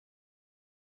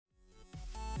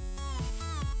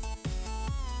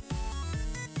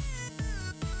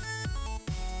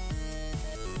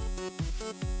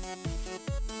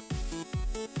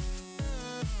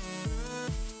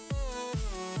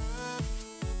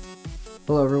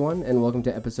Hello, everyone, and welcome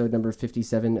to episode number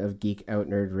 57 of Geek Out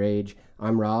Nerd Rage.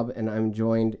 I'm Rob, and I'm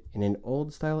joined in an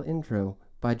old-style intro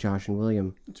by Josh and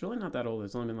William. It's really not that old.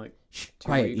 It's only been like 2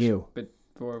 quiet, weeks. you. But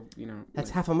for, That's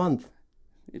like, half a month.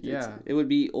 It would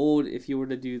be old if you were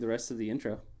to do the rest of the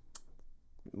intro.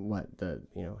 What,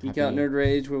 Geek Out Nerd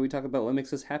Rage, where we talk about what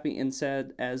makes us happy and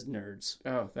sad as nerds.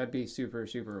 Oh, that'd be super,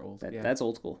 super old. That's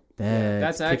old school.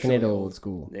 That's that's kicking it actually old old.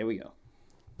 school. There we go.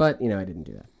 But, I didn't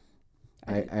do that.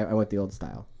 I went the old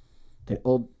style. The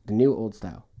new old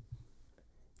style.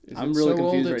 I'm really so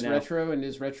old confused it's right now. retro, and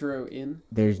is retro in?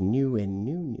 There's new and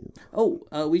new.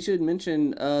 Oh, we should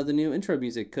mention the new intro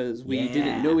music, because we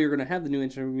didn't know we were going to have the new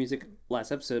intro music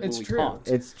last episode It's when we true. talked.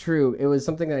 It's true. It was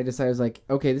something that I decided, I was like,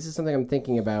 okay, this is something I'm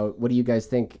thinking about. What do you guys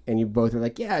think? And you both were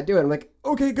like, yeah, do it. I'm like,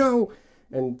 okay, go.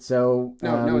 And so...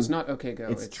 No, it's not okay, go.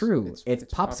 It's true. It's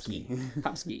Popski.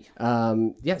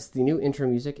 Popski. Yes, the new intro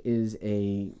music is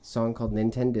a song called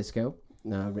Nintendo Disco,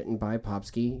 written by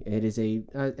Popski. It is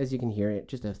as you can hear it,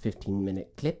 just a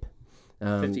 15-minute clip.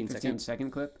 15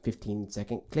 15-second clip?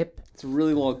 15-second clip. It's a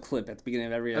really long clip at the beginning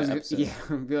of every episode.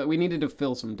 Yeah, we needed to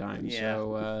fill some time, Yeah.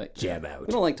 so... Jam out. We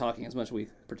don't like talking as much as we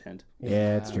pretend.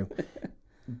 Yeah, it's true.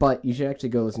 But you should actually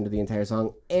go listen to the entire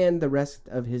song and the rest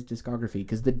of his discography,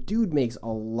 because the dude makes a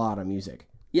lot of music.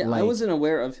 Yeah, I Like- wasn't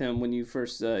aware of him when you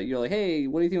first, you're like, hey,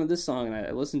 what do you think of this song? And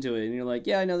I listened to it, and you're like,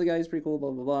 yeah, I know the guy, he's pretty cool,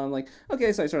 blah, blah, blah. I'm like,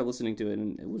 okay, so I started listening to it,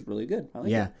 and it was really good. I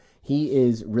like it. He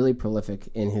is really prolific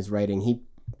in his writing. He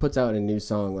puts out a new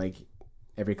song like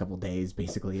every couple days,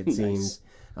 basically, it seems.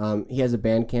 He has a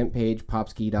Bandcamp page,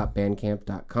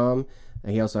 popski.bandcamp.com.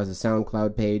 He also has a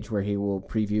SoundCloud page where he will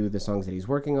preview the songs that he's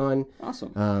working on.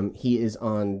 Awesome. He is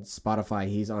on Spotify.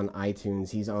 He's on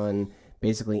iTunes. He's on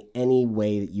basically any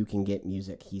way that you can get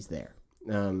music. He's there.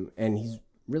 And he's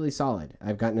really solid.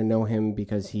 I've gotten to know him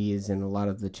because he is in a lot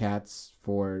of the chats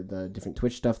for the different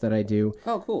Twitch stuff that I do.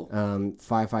 Oh, cool.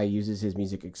 Fi-Fi uses his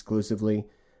music exclusively.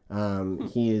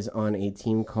 He is on a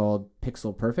team called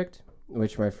Pixel Perfect,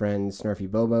 which my friend Snarfy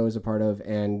Bobo is a part of,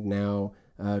 and now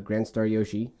Grand Star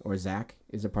Yoshi, or Zach,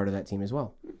 is a part of that team as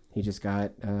well. He just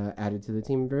got added to the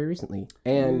team very recently.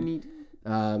 And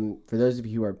for those of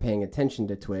you who are paying attention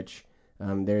to Twitch,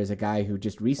 there is a guy who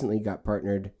just recently got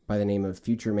partnered by the name of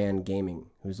Future Man Gaming,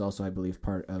 who's also, I believe,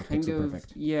 part of Pixel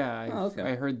Perfect. Yeah,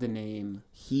 I heard the name.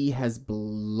 He has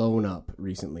blown up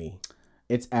recently.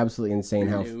 It's absolutely insane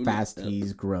how fast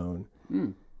he's grown.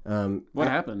 What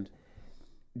happened?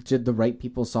 The right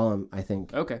people saw him, I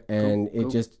think. Okay, and cool. it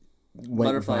just went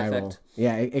Butterfly viral. effect.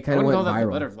 Yeah, it I kind of wouldn't went call that the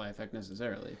viral. butterfly effect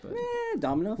necessarily, but...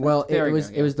 Domino effect? Well, There it we was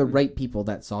go, it was the right people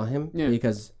that saw him,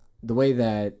 because the way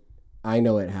that I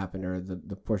know it happened, or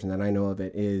the portion that I know of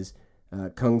it, is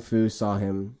Kung Fu saw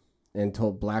him and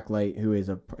told Blacklight, who is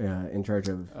in charge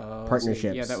of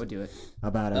partnerships, yeah, that would do it,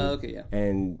 about him. Okay, yeah.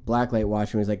 And Blacklight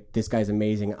watched him and was like, this guy's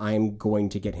amazing. I'm going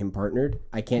to get him partnered.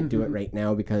 I can't do it right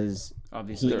now because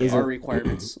obviously. he There are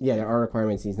requirements. yeah, there are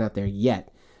requirements. He's not there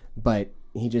yet. But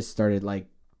he just started,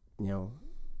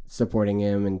 supporting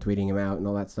him and tweeting him out and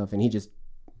all that stuff. And he just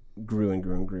grew and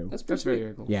grew and grew. That's That's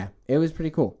very cool. Yeah, it was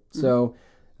pretty cool. So,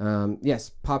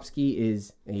 yes, Popski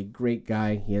is a great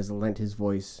guy. He has lent his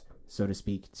voice, so to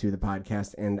speak, to the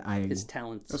podcast. And His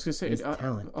talents. I was going to say, His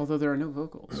talent. although there are no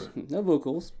vocals. No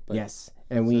vocals. But yes,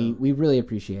 and we really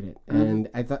appreciate it. And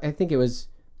I think it was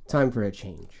time for a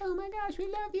change. Oh my gosh, we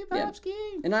love you, Yeah. Popski!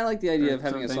 And I like the idea of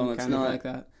having a song that's kind of not like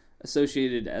that.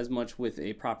 associated as much with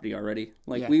a property already.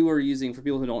 Like Yeah. we were using, for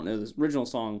people who don't know, this original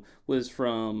song was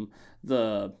from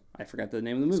I forgot the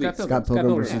name of the movie. Scott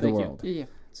Pilgrim versus the thank you. World. Yeah.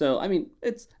 So, I mean,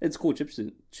 it's a cool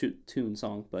chiptune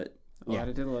song, but Add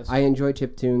it to the list. I enjoy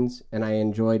chiptunes, and I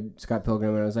enjoyed Scott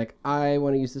Pilgrim, and I was like, I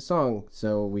want to use the song,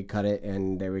 so we cut it,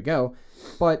 and there we go.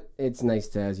 But it's nice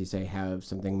to, as you say, have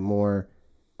something more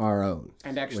our own.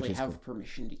 and actually which is have cool.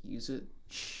 permission to use it.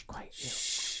 Shh,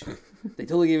 quiet. they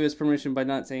totally gave us permission by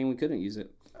not saying we couldn't use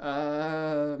it.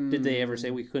 Did they Mm. ever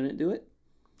say we couldn't do it?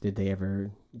 Did they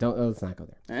ever? Let's not go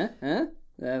there. Huh?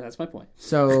 That's my point.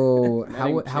 So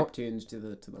Adding how chiptunes to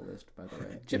the list, by the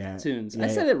way. Chiptunes. Yeah, I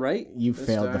said it right. you This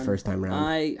failed the time? first time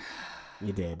round? You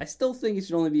I did. still think it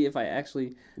should only be if I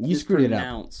actually You screwed it up.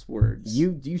 mispronounce words.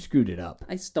 You screwed it up.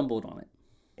 I stumbled on it.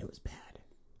 It was bad.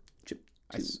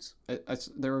 Chiptunes.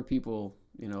 There were people,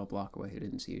 a block away who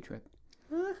didn't see you trip.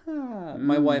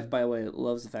 My wife, by the way,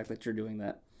 loves the fact that you're doing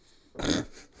that.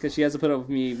 Because she has to put up with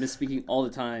me misspeaking all the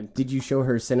time. Did you show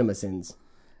her Cinema Sins?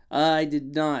 I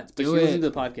did not. But Do she listens it. to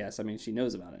the podcast. I mean, she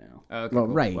knows about it now. Okay, Well,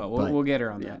 cool. right, Well, but- we'll get her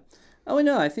on Yeah. that. Oh, I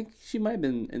know. I think she might have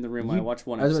been in the room when I watched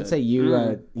one I was episode.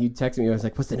 about to say, you texted me. I was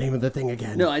like, what's the name of the thing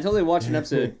again? No, I totally watched an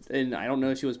episode, and I don't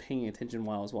know if she was paying attention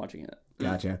while I was watching it.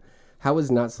 Gotcha. How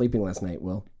was not sleeping last night,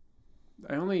 Will?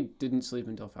 I only didn't sleep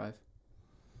until 5.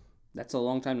 That's a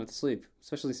long time to sleep,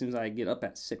 especially since I get up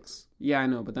at 6. Yeah, I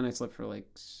know, but then I slept for like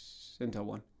until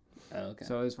 1. Oh, okay.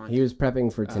 So it was fine. He was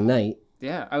prepping for tonight.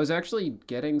 Yeah, I was actually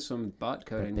getting some bot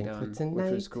coding Prepping for done,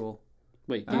 which was tonight. cool.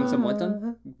 Wait, getting some what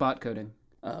done? Bot coding.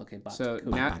 Oh, okay. Bot. So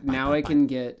Cool. now I can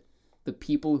get the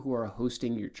people who are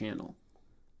hosting your channel.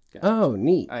 Oh,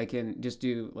 neat. I can just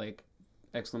do like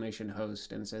exclamation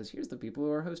host and it says here's the people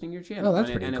who are hosting your channel. Oh, that's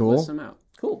and pretty it cool. lists them out.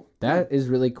 Cool. That is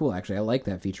really cool, actually. I like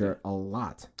that feature a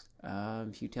lot.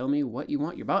 If you tell me what you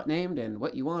want your bot named and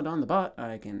what you want on the bot,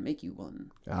 I can make you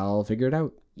one. I'll figure it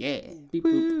out. Yeah. Beep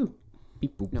boop. Woo.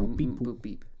 Beep boop No, boop beep boop. boop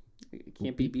beep. It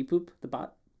can't be beep boop. The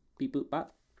bot. Beep boop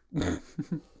bot.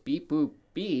 Beep boop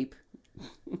beep.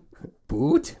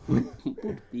 Boot.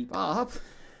 Beep. Bop.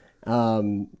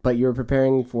 But you're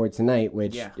preparing for tonight,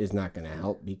 which Yeah. is not going to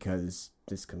help because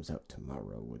this comes out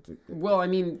tomorrow. Well, I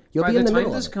mean, You'll by be the in the time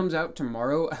middle of this it. comes out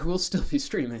tomorrow, I will still be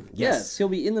streaming. Yes, he'll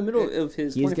be in the middle of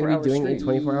his He's 24 gonna hour be doing a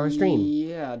stream. 24-hour stream.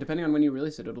 Yeah, depending on when you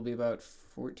release it, it'll be about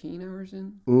 14 hours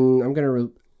in. I'm gonna.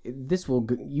 This will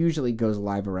usually goes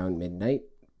live around midnight,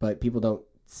 but people don't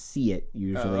see it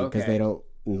usually because okay. they don't.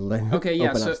 Okay, yeah.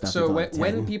 open up So, stuff so until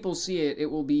when 10. people see it, it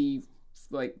will be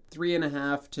like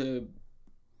 3.5 to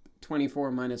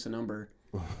 24 minus a number.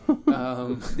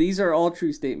 These are all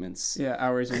true statements. Yeah,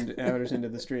 hours into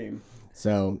the stream.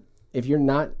 So if you're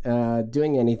not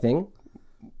doing anything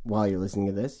while you're listening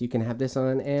to this, you can have this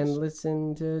on and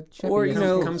listen to Chevy. Or, you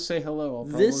know, Come say hello. I'll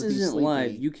probably This be isn't sleepy.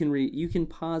 live. You can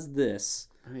pause this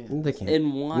Oh, yeah. They can't.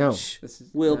 and watch This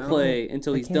is- Will no. play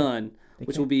until They he's can't. done, They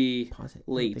which can't will be pause it.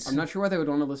 late. They I'm not sure why they would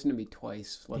want to listen to me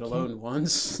twice, let They alone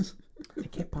once. They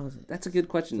can't pause it. That's a good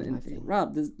question. It's a And live thing.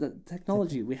 Rob, the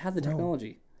technology. We have the No.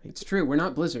 technology. It's true. We're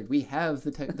not Blizzard. We have the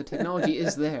technology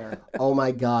is there. Oh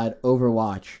my God,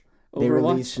 Overwatch. They Overwatch?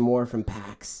 released more from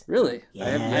PAX. Really? Yeah. I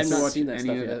have Yes. not watched seen that any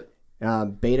stuff of yet.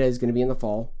 it. Beta is going to be in the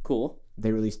fall. Cool.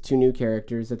 They released 2 new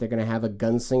characters that they're going to have a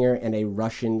gunslinger and a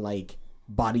Russian like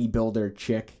bodybuilder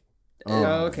chick.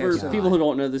 Oh, okay. For God. people who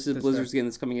don't know, this is That's Blizzard's game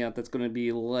that's coming out. That's going to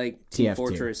be like Team TF2.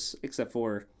 Fortress, except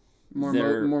for More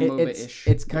They're- MOBA-ish.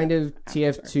 It's kind of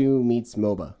TF2 meets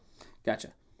MOBA gotcha.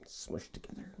 smushed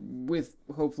together. with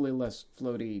hopefully less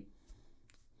floaty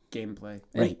gameplay.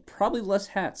 And Right. probably less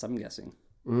hats. I'm guessing.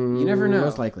 You never know.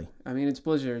 Most likely. I mean, it's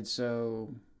Blizzard,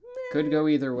 so could go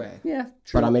either way. Yeah.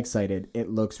 True. But I'm excited. It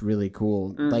looks really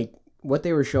cool. Like what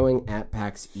they were showing at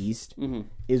PAX East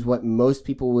is what most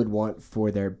people would want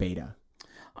for their beta.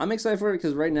 I'm excited for it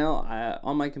because right now,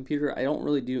 on my computer, I don't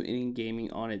really do any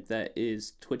gaming on it that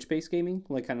is Twitch-based gaming,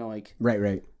 like kind of like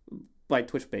Right. by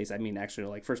Twitch-based, I mean actually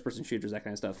like first-person shooters, that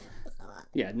kind of stuff.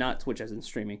 Yeah, not Twitch as in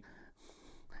streaming.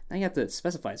 Now you have to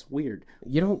specify. It's weird.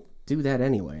 You don't do that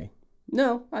anyway.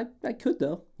 No, I could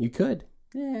though. You could.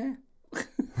 Yeah.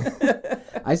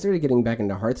 I started getting back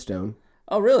into Hearthstone.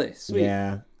 Oh really? Sweet.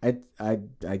 Yeah.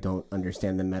 I don't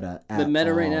understand the meta at The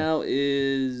meta right all. now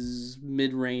is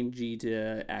mid-rangey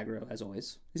to aggro, as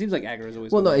always. It seems like aggro is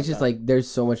always. Well, no, the it's just top. like there's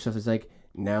so much stuff. It's like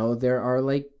now there are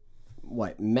like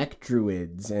what mech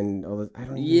druids and all this. I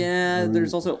don't. Yeah, even,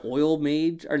 there's also oil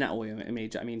mage, or not oil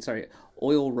mage. I mean, sorry,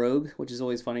 oil rogue, which is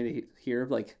always funny to hear.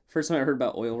 Like first time I heard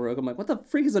about oil rogue, I'm like, what the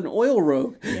freak is an oil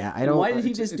rogue? Yeah, I don't. Why did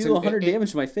he just it's do an- 100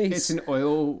 damage to my face? It's an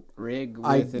oil rig with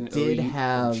I an did OU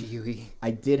have- GUE.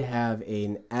 I did have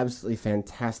an absolutely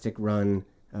fantastic run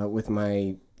with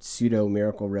my pseudo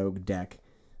miracle rogue deck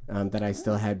that I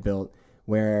still had built,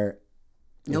 where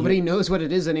Nobody knows what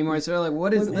it is anymore, so they're like,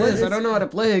 what is this? I don't know how to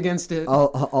play against it.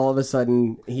 all of a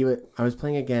sudden I was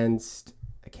playing against,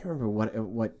 I can't remember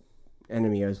what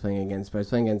enemy I was playing against, but I was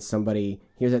playing against somebody.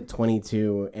 He was at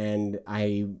 22 and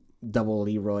I double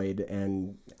Leroy'd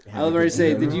and I was going to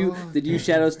say, did you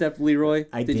shadow step Leroy?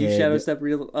 I Did you did. shadow step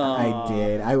Leroy? I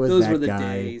did. I was Those that were the guy.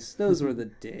 days. Those were the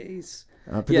days.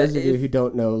 For Yeah, those of you who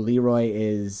don't know, Leroy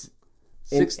is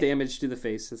 6 damage to the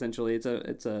face. Essentially, it's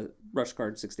a rush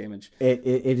card. 6 damage. it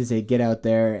is a get out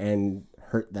there and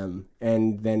hurt them,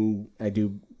 and then I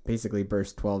do basically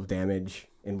burst 12 damage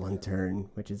in one turn,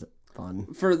 which is fun.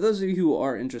 For those of you who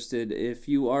are interested, if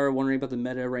you are wondering about the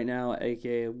meta right now,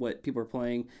 aka what people are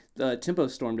playing, Tempo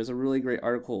Storm does a really great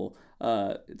article.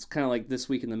 It's kind of like this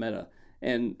week in the meta,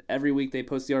 and every week they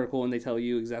post the article and they tell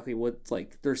you exactly what's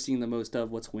like they're seeing the most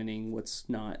of, what's winning, what's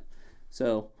not.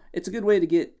 So it's a good way to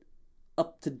get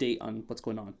up to date on what's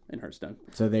going on in Hearthstone.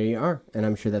 So there you are, and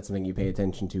I'm sure that's something you pay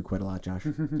attention to quite a lot, Josh.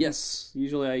 Yes,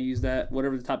 usually I use that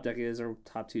whatever the top deck is or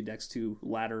top 2 decks to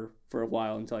ladder for a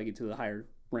while until I get to the higher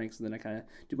ranks, and then I kind of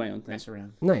do my own thing. Mess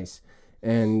around. Nice.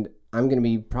 And I'm going to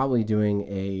be probably doing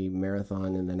a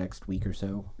marathon in the next week or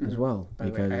so as well. By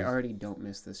the Because way, I already don't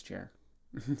miss this chair.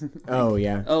 Oh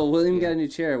yeah, Oh, William got a new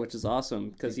chair, which is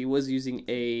awesome because he was using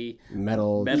a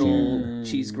metal. metal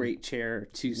cheese grate chair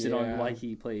to sit on Yeah. while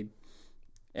he played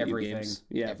video Everything. games.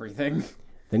 Yeah. Everything.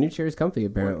 The new chair is comfy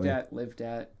Worked apparently. at, lived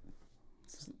at,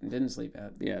 didn't sleep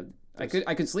at. Yeah. I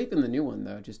could sleep in the new one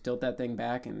though. Just tilt that thing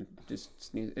back and just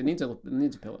it needs a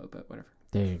pillow, but whatever.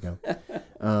 There you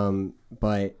go.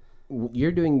 But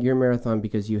you're doing your marathon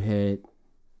because you hit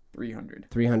 300.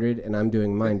 300, and I'm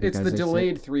doing mine It's because the I said-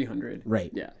 delayed 300.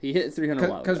 Right, Yeah. He hit 300 a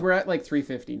while Because ago. we're at like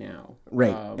 350 now.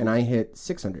 right, and I hit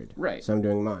 600. Right. So I'm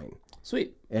doing mine.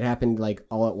 Sweet. It happened like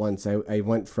all at once. I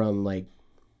went from like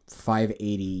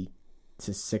 580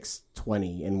 to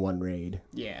 620 in one raid.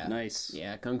 Yeah. Nice.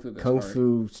 Yeah, Kung Fu goes Kung hard.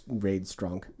 Fu raid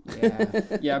strong. Yeah.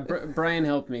 Yeah, Brian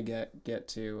helped me get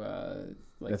to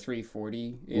like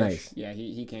 340 -ish. Nice. Yeah,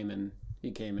 he came in. He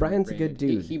came in. Brian's a and good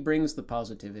raided. dude. He brings the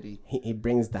positivity. He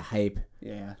brings the hype.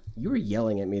 Yeah, You were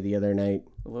yelling at me the other night.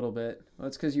 a little bit. Well,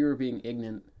 it's because you were being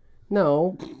ignorant.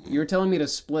 No, You were telling me to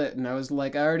split, and I was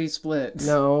like, I already split.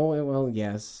 no, well,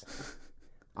 yes.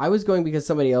 I was going because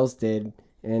somebody else did,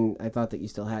 and I thought that you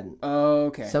still hadn't. Oh,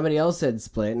 okay. Somebody else said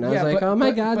split, and I was Yeah, like, but- "Oh my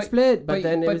but- god, but- split!" But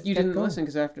then it was you kept didn't going. listen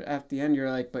because at the end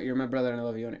you're like, but you're my brother and I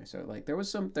love you anyway. So like there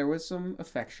was some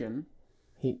affection.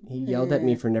 He yelled at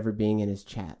me for never being in his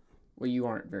chat, Well, you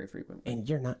aren't very frequent. and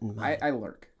you're not in mine. I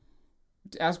lurk.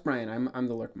 Ask Brian. I'm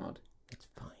the lurk mod. It's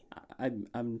fine.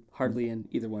 I'm hardly in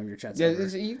either one of your chats. Yeah,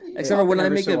 ever. you Except for when pop I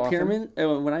in make every an so often.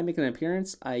 appearance. When I make an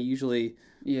appearance, I usually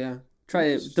Yeah,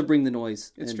 try to bring the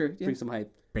noise. It's and true, yeah. Bring some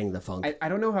hype. Bring the funk. I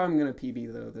don't know how I'm gonna PB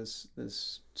though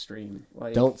this stream.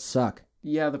 Like, Don't suck.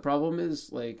 Yeah, the problem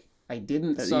is like I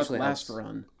didn't That suck usually last helps.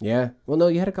 run. Yeah. Well, no,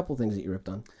 you had a couple things that you ripped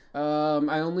on.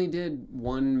 I only did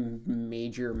one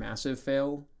major massive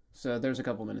fail, so there's a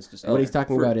couple minutes to say. What he's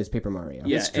talking for- about is Paper Mario.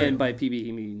 Yeah, true. and by PB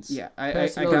he means Yeah, I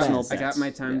Personal got best. my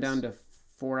time Yes. down to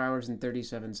 4 hours and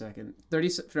 37 seconds.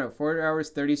 4 hours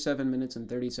 37 minutes and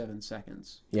 37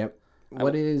 seconds. Yep.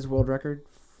 What is world record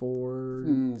for?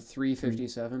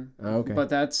 3:57. Oh, okay. But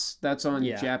that's on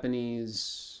Yeah.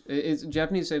 Japanese. It's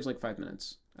Japanese saves like 5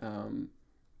 minutes.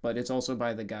 But it's also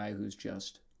by the guy who's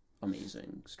just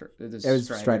amazing. This It was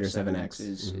Strider Strider 7X 7X.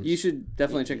 is You should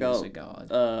definitely check he's out a god.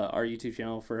 our YouTube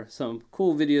channel for some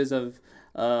cool videos of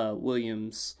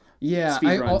Williams. Yeah,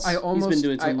 speed runs. I He's almost been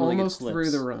doing some I really good almost clips. threw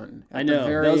the run. At I know the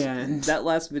very that, was- end. that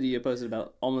last video posted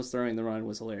about almost throwing the run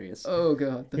was hilarious. Oh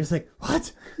god. He was like,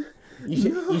 "What?"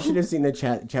 You should have seen the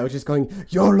chat. Chat was just going,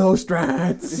 "YOLO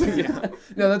strats." Yeah.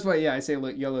 No, that's why. Yeah, I say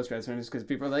YOLO strats just because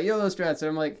people are like YOLO strats, and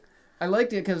I'm like, I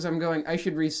liked it because I'm going. I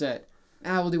should reset.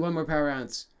 We'll do one more power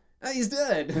ounce. He's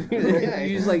dead.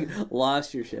 You just like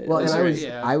lost your shit. Well, and That's I right, was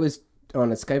yeah. I was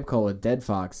on a Skype call with Dead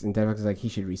Fox, and Dead Fox was like, "He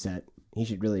should reset. He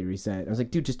should really reset." I was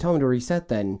like, "Dude, just tell him to reset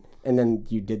then." And then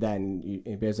you did that, and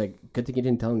it was like, "Good thing you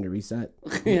didn't tell him to reset."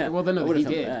 yeah. Well, then I no, would've he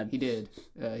felt did. bad. He did.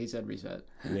 He said reset.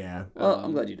 Yeah. Well,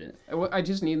 I'm glad you did it. I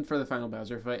just need for the final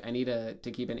Bowser fight. I need to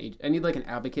keep I need like an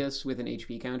abacus with an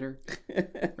HP counter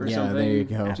or Yeah, something. there you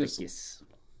go. Just Abacus.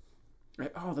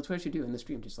 oh, that's what I should do in the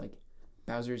stream. Just like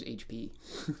Bowser's HP.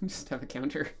 Just have a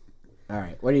counter. All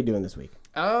right. What are you doing this week?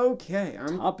 Okay,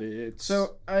 Topics.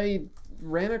 So I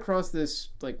ran across this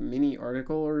like mini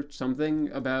article or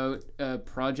something about a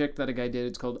project that a guy did.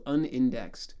 It's called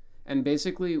Unindexed, and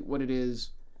basically what it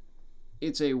is,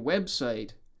 it's a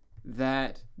website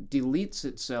that deletes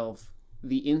itself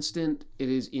the instant it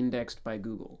is indexed by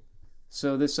Google.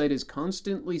 So this site is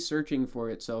constantly searching for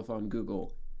itself on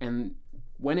Google, and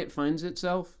when it finds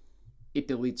itself, it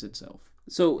deletes itself.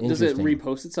 So does it Interesting.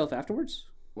 repost itself afterwards?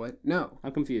 What? No,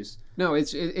 I'm confused. no.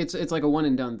 It's like a one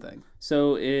and done thing.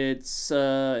 So it's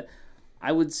I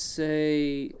would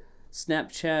say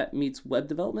Snapchat meets web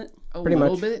development A Pretty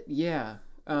little much. bit, yeah.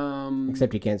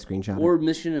 Except you can't screenshot it. or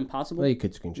Mission Impossible. Well, you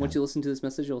could screenshot Once it. you listen to this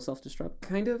message, you'll self-destruct.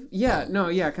 Kind of. Yeah. No.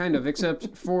 Yeah. Kind of.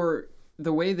 Except for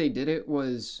the way they did it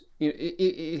was,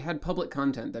 it had public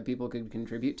content that people could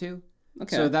contribute to.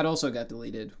 Okay. So that also got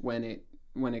deleted when it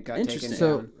got taken Interesting.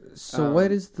 down. So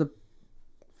what is the?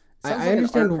 Sounds I like an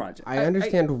understand. art project. I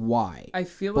understand why. I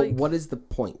feel but like what is the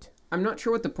point? I'm not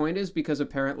sure what the point is because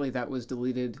apparently that was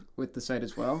deleted with the site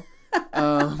as well.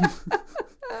 God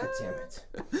damn it!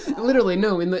 Literally,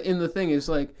 no. In the thing is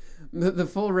like the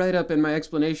full write up and my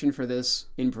explanation for this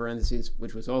in parentheses,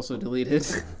 which was also deleted.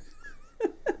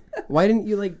 Why didn't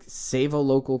you like save a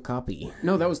local copy?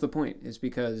 No, that was the point. Is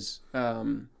because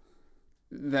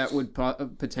that would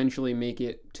potentially make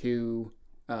it too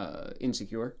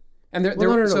insecure. And there,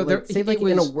 Well, no. so there, Like, save it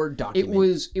like in a was- Word It document.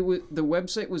 was the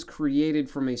website was created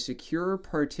from a secure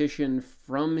partition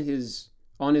from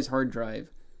on his hard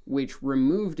drive, which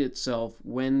removed itself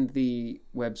when the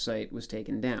website was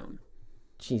taken down.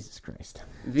 Jesus Christ.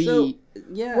 So,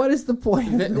 yeah. What is the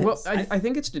point of this? Well, I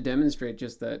think it's to demonstrate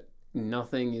just that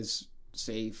nothing is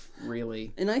safe,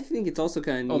 really. And I think it's also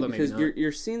kind of neat Although maybe because not.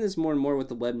 you're seeing this more and more with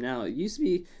the web now. It used to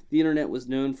be the internet was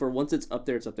known for once it's up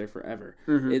there forever.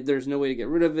 There's no way to get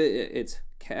rid of it. It's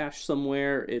cached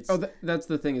somewhere. It's That's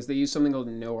the thing, is they use something called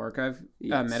no archive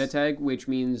meta tag, which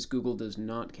means Google does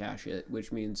not cache it,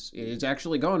 which means it is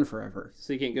actually gone forever.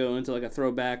 so you can't go into like a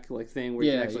throwback like thing where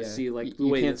you can actually see like the You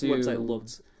way can't the website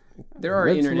looked. There are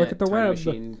Let's internet look at the time web.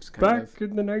 machines kind Back of.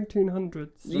 in the 1900s.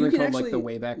 Something called like the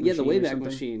Wayback Machine. Yeah, the or Wayback something.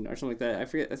 Machine or something like that. I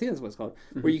forget. I think that's what it's called.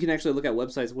 Where you can actually look at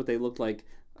websites what they looked like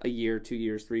a year, 2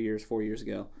 years, 3 years, 4 years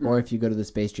ago. Or if you go to the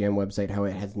Space Jam website, how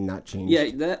it has not changed. Yeah,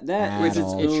 that At is its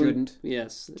all. It own- shouldn't.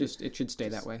 Yes, Just it should stay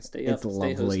that way. stay up, It's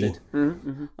stay lovely.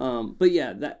 hosted. But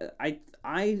yeah, that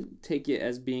I take it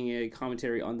as being a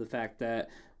commentary on the fact that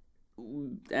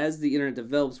as the internet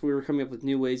develops, we were coming up with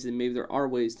new ways, and maybe there are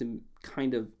ways to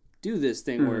kind of do this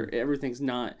thing where everything's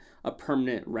not a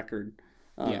permanent record.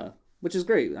 Which is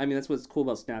great. I mean, that's what's cool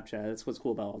about Snapchat. That's what's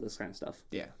cool about all this kind of stuff.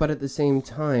 Yeah. But at the same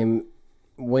time,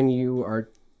 when you are,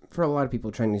 for a lot of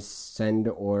people, trying to send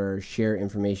or share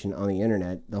information on the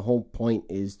internet, the whole point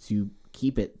is to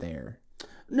keep it there.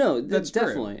 No, That's that's true.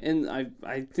 definitely. And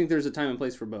I think there's a time and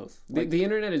place for both. The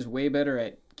internet is way better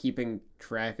at keeping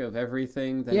track of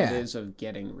everything than Yeah. it is of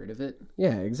getting rid of it,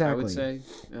 Yeah, exactly. I would say.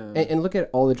 And look at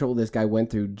all the trouble this guy went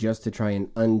through just to try and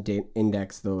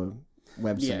index the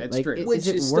website. Yeah, it's true. Which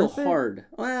it is still worth it? hard.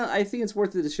 Well, I think it's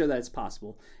worth it to show that it's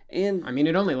possible. And I mean,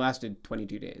 it only lasted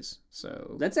 22 days,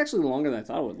 so... that's actually longer than I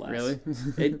thought it would last.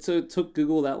 Really? So it took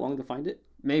Google that long to find it?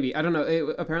 Maybe. I don't know.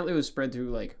 Apparently it was spread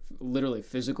through, like, literally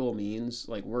physical means,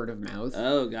 like word of mouth.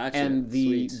 Oh, gotcha. And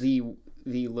Sweet.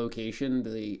 the location,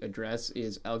 the address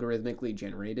is algorithmically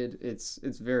generated. It's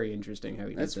very interesting how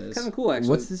he That's did this. kind of cool, actually.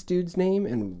 What's this dude's name,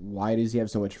 and why does he have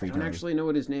so much free I don't time? actually know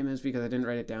what his name is because I didn't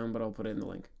write it down, but I'll put it in the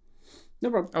link. No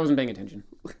problem. I wasn't paying attention.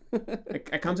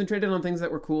 I concentrated on things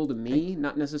that were cool to me,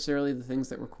 not necessarily the things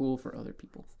that were cool for other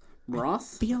people.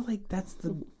 Roth? I feel like that's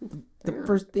the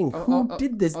first thing. Who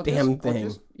did this damn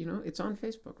thing? It's on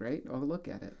Facebook, right? I'll look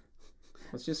at it.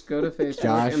 Let's just go to Facebook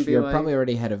Josh, and be you're like, probably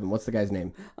already ahead of him. What's the guy's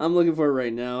name? I'm looking for it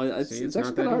right now. It's See, it's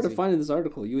actually not kind that of hard to easy. find in this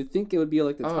article. You would think it would be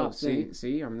like the top thing.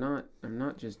 see, I'm not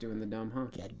just doing the dumb, huh?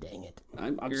 God dang it.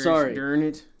 I'm Gosh sorry. Darn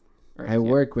it. All right, I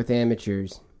work with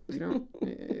amateurs. You don't.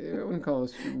 I wouldn't call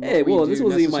us. what Hey, we well, do this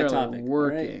wasn't even my necessarily topic.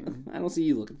 Working. Right? I don't see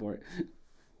you looking for it.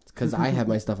 It's because I have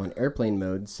my stuff on airplane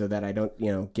mode so that I don't,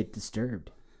 get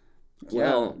disturbed.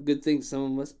 Well, good thing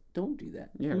some of us don't do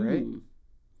that. Yeah, right.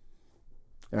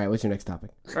 All right, what's your next topic?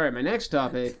 All right, my next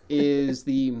topic is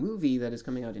the movie that is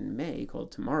coming out in May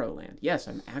called Tomorrowland. Yes,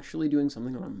 I'm actually doing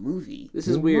something on a movie. This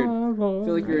is weird. I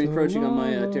feel like you're encroaching on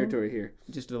my territory here.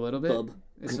 Just a little bit. Bub.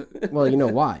 Well, you know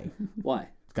why? Why?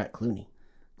 It's got Clooney.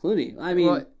 Clooney. I mean,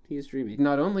 Well, he's dreamy.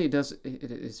 Not only does it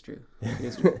is true. It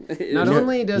is true. Not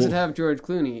only does it have George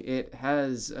Clooney, it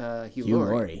has Hugh Hugh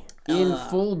Laurie Laurie. in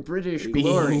full British Being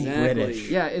glory. Exactly. British.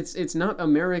 Yeah, it's not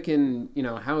American,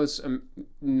 house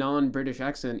non-British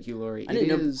accent Hugh Laurie. I It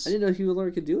didn't is. know Hugh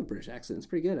Laurie could do a British accent. It's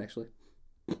pretty good, actually.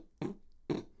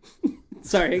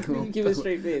 Sorry, I couldn't keep a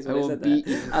straight face when I will said beat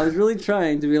that. I was really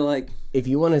trying to be like, If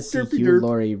you want to see Derpy Hugh derp.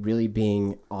 Laurie really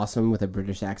being awesome with a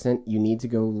British accent, you need to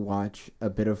go watch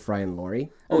a bit of Fry and Laurie.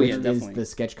 Oh, which yeah, is definitely. the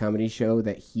sketch comedy show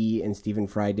that he and Stephen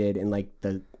Fry did in like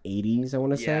the 80s, I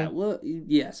want to yeah, say. well,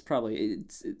 yes, probably.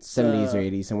 It's 70s or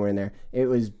 80s, somewhere in there. It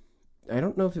was, I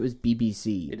don't know if it was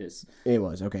BBC. It is. It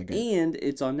was, okay, good. And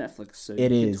it's on Netflix, so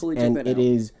It you can is, totally check and that it out.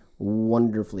 is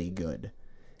wonderfully good.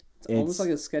 It's almost like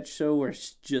a sketch show where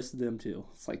it's just them two.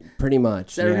 It's like Pretty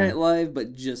much, Saturday yeah. Night Live,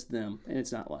 but just them, and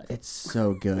it's not live. It's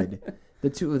so good.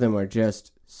 The two of them are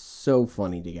just so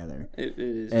funny together. It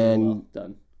is And- really well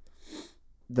done.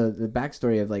 The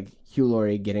backstory of like Hugh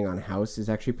Laurie getting on House is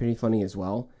actually pretty funny as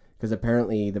well, because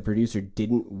apparently the producer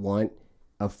didn't want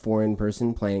a foreign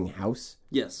person playing House,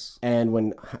 Yes. and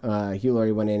when Hugh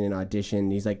Laurie went in and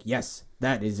auditioned, he's like, "Yes,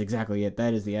 that is exactly it.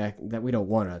 That is the act that we don't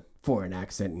want a foreign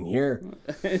accent in here."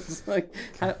 It's like,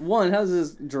 how does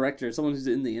this director, someone who's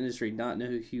in the industry, not know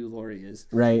who Hugh Laurie is?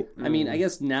 Right? I mean, I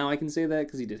guess now I can say that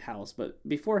because he did House, but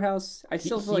before House, I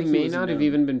still feel like he may wasn't not have known.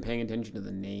 even been paying attention to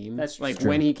the name. That's like true.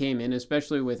 when he came in,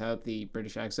 especially without the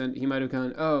British accent, he might have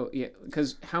gone, "Oh, yeah,"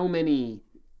 because how many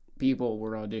people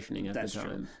were auditioning at That's the true.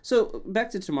 time? So back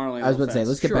to Tomorrowland. I was real about to say, fast.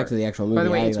 let's get Sure. back to the actual movie. By the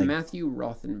way, I, it's like, Matthew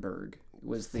Rothenberg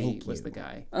was Thank the you.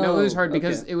 guy. Oh, No, it was hard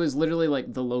because okay. it was literally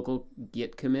like the local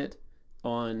Git commit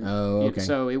on. Oh, okay.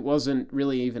 So it wasn't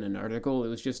really even an article. It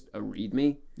was just a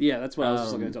README. Yeah, that's what I was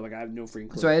just looking at. Like, I have no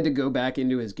freaking clue. So I had to go back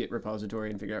into his Git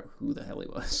repository and figure out who the hell he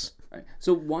was. Right.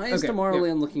 So why is Okay,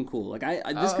 Tomorrowland looking cool? Like I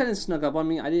this kind of snuck up on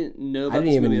me. I didn't know about I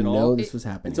didn't this movie even at know all this was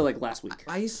happening. until like last week.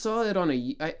 I saw it on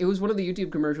it was one of the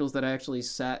YouTube commercials that I actually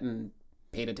sat and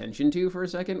paid attention to for a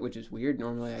second, which is weird.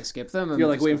 Normally I skip them. You're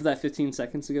like waiting for that 15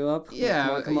 seconds to go up.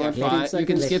 Yeah, Come on, yeah, 15 five. You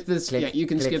can seconds. skip this. Click, Yeah, you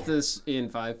can click. skip this in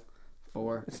 5,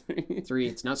 4, 3.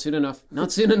 It's not soon enough.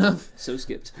 Not soon enough. So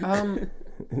skipped.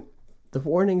 The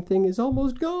warning thing is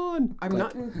almost gone. I'm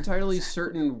not entirely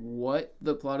certain what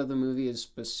the plot of the movie is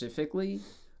specifically,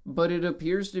 but it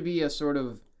appears to be a sort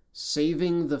of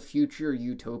saving the future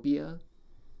utopia.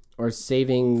 Or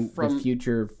saving From- the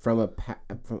future from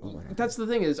from whatever. That's the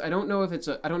thing is I don't know if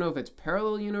it's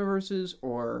parallel universes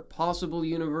or possible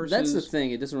universes. That's the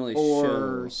thing. It doesn't really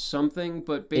or show. something,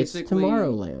 but It's basically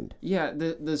Tomorrowland. Yeah,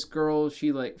 this girl,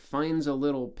 she like finds a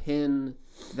little pin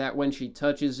that when she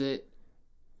touches it,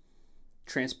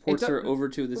 Transports It do- her over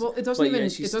to this. well, it doesn't but even yeah,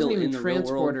 it she's doesn't still even in the real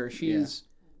transport world. her. She's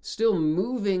still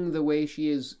moving the way she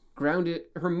is grounded.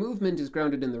 Her movement is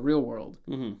grounded in the real world,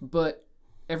 but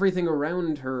everything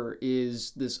around her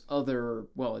is this other.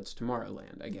 Well, it's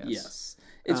Tomorrowland, I guess. Yes,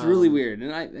 it's really weird,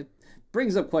 and it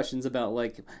brings up questions about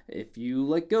like if you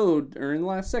let go during the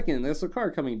last second, there's a car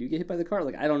coming. Do you get hit by the car?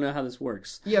 Like I don't know how this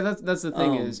works. Yeah, that's the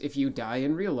thing is if you die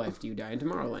in real life, do you die in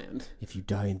Tomorrowland? If you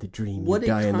die in the dream, What you it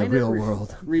die in the kinda real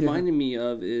world. reminded me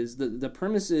of is the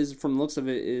premise is from the looks of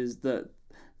it is that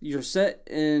you're set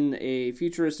in a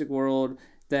futuristic world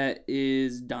that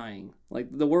is dying. Like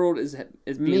the world is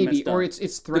being Maybe, messed up. or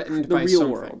it's threatened the by real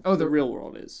something. world. Oh, the real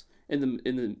world is in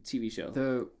the TV show.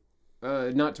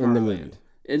 Not In the Tomorrowland. movie.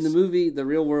 In the movie, the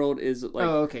real world is like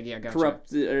Oh, okay, yeah, gotcha.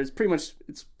 corrupt. It's pretty much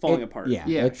it's falling apart. Yeah,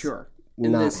 Yeah, it's sure.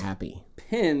 In not this- happy.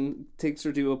 Pin takes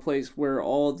her to a place where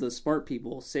all the smart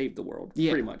people save the world,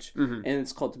 Yeah. pretty much. And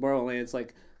it's called Tomorrowland. It's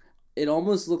like, it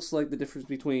almost looks like the difference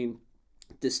between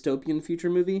dystopian future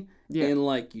movie and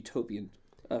like utopian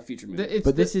future movie.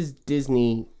 But this is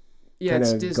Disney yeah, kind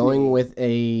it's of Disney. going with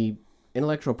a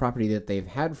intellectual property that they've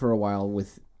had for a while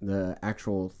with the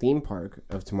actual theme park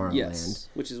of Tomorrowland. Yes,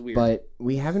 which is weird. But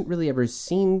we haven't really ever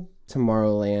seen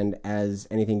Tomorrowland as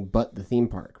anything but the theme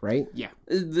park, right? Yeah.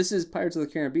 This is Pirates of the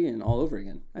Caribbean all over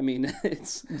again. I mean,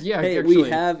 it's Yeah, hey, actually, we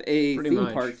have a pretty theme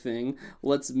much. park thing.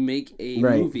 Let's make a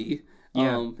Right. movie.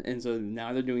 Yeah. And so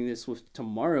now they're doing this with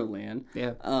Tomorrowland.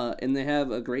 Yeah. And they have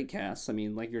a great cast. I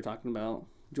mean, like you're talking about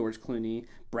George Clooney,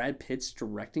 Brad Pitt's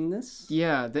directing this.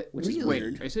 Yeah, Which is wait,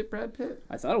 weird. is it Brad Pitt?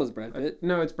 I thought it was Brad Pitt.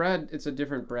 No, it's Brad. It's a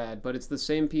different Brad, but it's the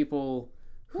same people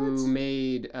who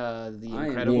made The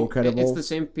Incredible. The Incredibles? It's the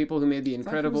same people who made The I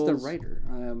thought Incredibles. he was the writer.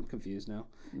 I'm confused now.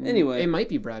 Anyway, It might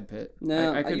be Brad Pitt.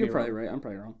 no, I could you're be probably wrong. right. I'm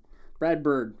probably wrong. Brad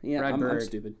Bird. Yeah, Brad I'm Bird.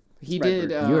 stupid. He Brad did.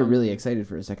 Bird. You were really excited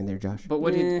for a second there, Josh. But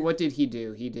what Yeah. what did he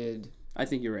do? He did I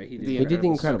think you're right. He did. The He did The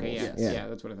Incredibles. Incredibles, Okay, yeah, yes. yeah,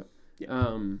 that's what I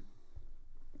thought.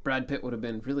 Brad Pitt would have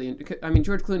been really. I mean,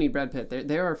 George Clooney, Brad Pitt,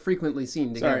 they are frequently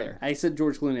seen Sorry, together. I said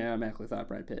George Clooney. I automatically thought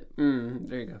Brad Pitt.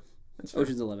 There you go. That's fair.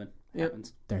 Ocean's 11. Yep.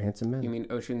 Happens. They're handsome men. You mean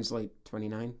Ocean's like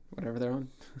 29, whatever they're on?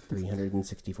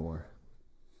 364.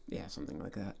 Yeah, something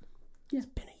like that. It's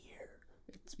been a year.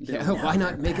 Yeah, why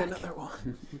not make another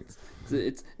one?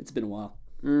 It's been a while.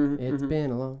 It's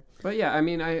been a long... But yeah, I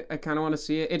mean, I kind of want to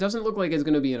see it. It doesn't look like it's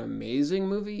going to be an amazing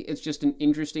movie. It's just an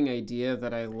interesting idea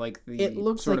that I like the It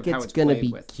looks sort like of how it's going to played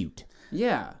be with. cute.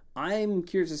 Yeah. I'm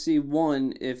curious to see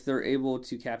one if they're able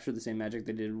to capture the same magic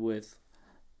they did with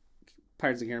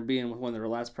Pirates of the Caribbean with one of their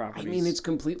last I properties. mean, it's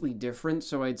completely different,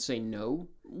 so I'd say no.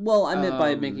 well, I meant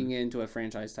by making it into a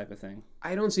franchise type of thing.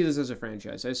 I don't see this as a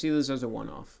franchise. I see this as a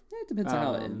one-off. It depends on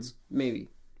how it ends. Maybe.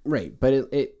 Right, but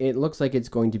it looks like it's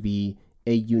going to be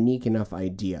a unique enough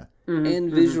idea.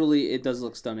 And visually, it does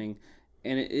look stunning.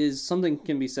 And it is something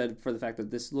can be said for the fact that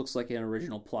this looks like an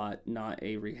original plot, not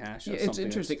a rehash of Yeah, something. it's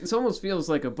interesting. It almost feels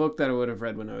like a book that I would have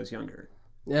read when I was younger.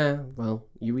 Yeah, well,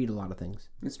 you read a lot of things.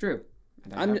 It's true.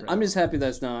 And I have I'm read I'm it. just happy that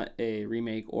it's not a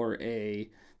remake or a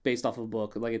based off of a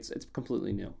book. Like it's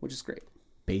completely new, which is great.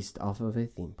 Based off of a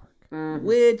theme park.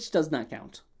 Which does not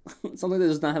count. Something that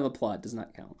does not have a plot does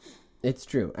not count. It's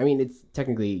true. I mean, it's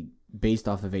technically based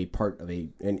off of a part of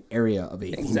an area of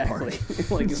a theme park.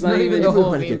 Like It's not even the Everyone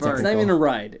whole theme gets park. It's not even a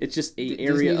ride. It's just a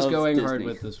area Disney's of going Disney. hard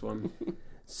with this one.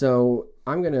 So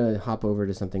I'm going to hop over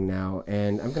to something now,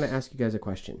 and I'm going to ask you guys a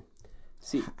question.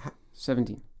 See,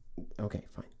 17. Okay,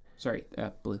 fine. Sorry,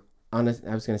 blue. I was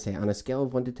going to say, on a scale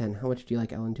of 1 to 10, how much do you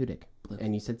like Alan Tudyk? Blue.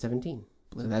 And you said 17.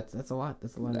 Blue. So that's a lot.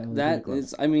 That's a lot of Alan that Tudyk love.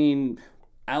 is, I mean,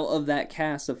 out of that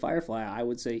cast of Firefly, I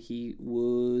would say he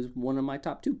was one of my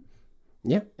top 2.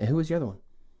 Yeah, and who was the other one?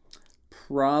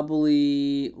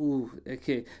 Probably. Ooh,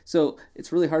 okay. So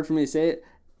it's really hard for me to say it.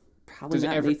 Probably Does it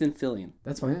not ever- Nathan Fillion.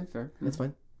 That's fine. Yeah, fair. That's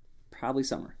fine. Probably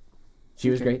Summer. She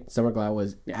was great. Summer Glau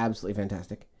was absolutely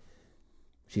fantastic.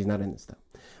 She's not in this though.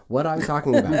 What I'm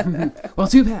talking about? Well,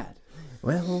 too bad.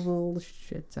 Well,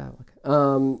 shit's out of luck.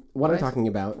 What I'm talking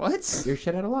about? What? You're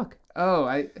shit out of luck. Oh,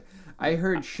 I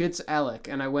heard shit's Alec,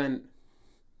 and I went,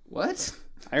 what?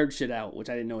 I heard shit out, which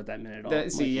I didn't know what that meant at all.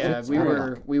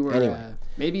 We were. Anyway.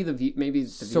 Maybe the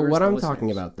viewers. So what the I'm listeners.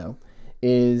 talking about though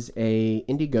is a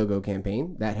Indiegogo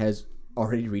campaign that has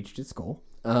already reached its goal.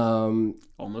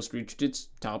 Almost reached its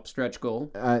top stretch goal.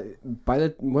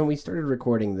 When we started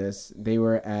recording this, they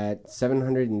were at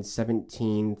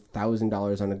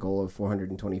 $717,000 on a goal of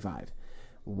 $425,000.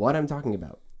 What I'm talking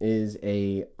about is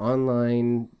a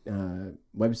online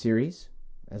web series,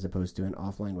 as opposed to an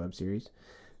offline web series,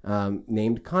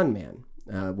 named Con Man,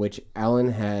 which Alan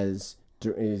is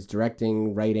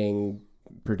directing, writing,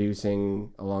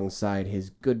 producing alongside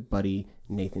his good buddy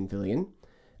Nathan Fillion.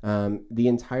 The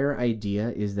entire idea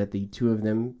is that the two of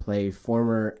them play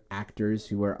former actors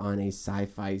who were on a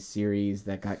sci-fi series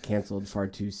that got canceled far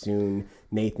too soon.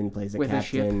 Nathan plays a With a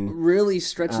ship. captain. Really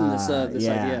stretching this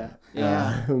idea.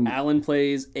 Yeah. Alan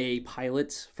plays a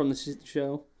pilot from the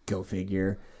show. Go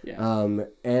figure. Yeah.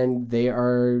 And they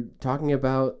are talking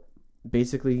about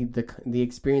basically the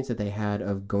experience that they had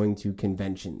of going to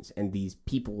conventions and these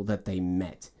people that they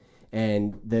met.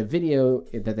 And the video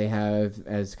that they have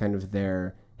as kind of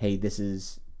their, hey, this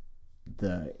is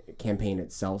the campaign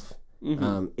itself,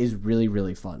 is really,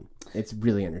 really fun. It's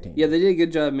really entertaining. Yeah, they did a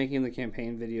good job making the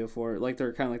campaign video for it. Like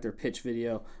they're kind of like their pitch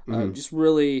video. Just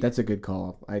really. That's a good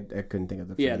call. I couldn't think of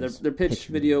the phrase. Yeah, their pitch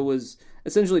video was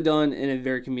essentially done in a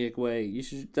very comedic way. You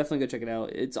should definitely go check it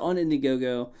out. It's on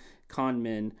Indiegogo, Con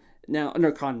Man.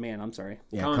 Con Man, I'm sorry.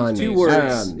 Yeah, Con Con Man. 2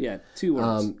 words. 2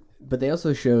 words. But they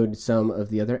also showed some of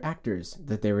the other actors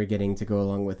that they were getting to go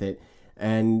along with it.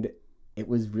 And it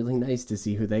was really nice to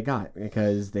see who they got,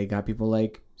 because they got people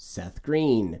like Seth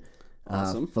Green,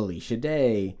 Awesome. Felicia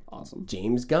Day, Awesome.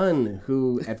 James Gunn,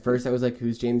 who at first I was like,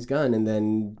 who's James Gunn? And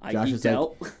then Josh was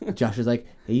like,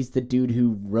 he's the dude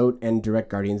who wrote and direct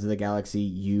Guardians of the Galaxy,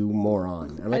 you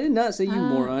moron. I'm I like, did not say you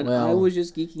moron. well, I was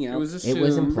just geeking out. It was it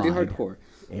was assumed. implied. pretty hardcore.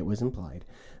 It was implied.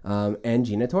 And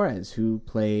Gina Torres, who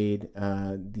played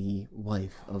the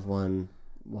wife of one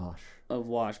Wash. Of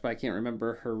Wash, but I can't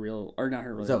remember her real, or not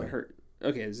her real, Zoe. but her.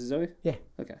 Okay, is it Zoe? Yeah.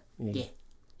 Okay.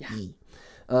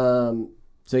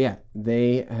 So yeah,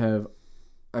 they have,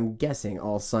 I'm guessing,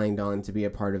 all signed on to be a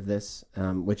part of this,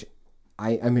 which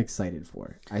I'm excited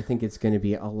for. I think it's going to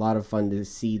be a lot of fun to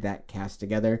see that cast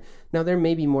together. Now, there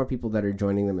may be more people that are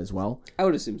joining them as well. I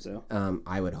would assume so.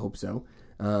 I would hope so.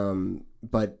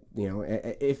 But, you know,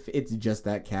 if it's just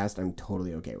that cast, I'm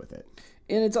totally okay with it.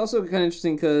 And it's also kind of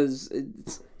interesting because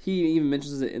he even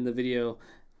mentions it in the video.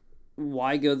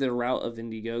 Why go the route of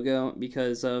Indiegogo?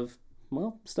 Because of,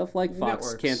 well, stuff like Fox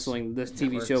Networks. canceling the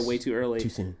TV show way too early. Too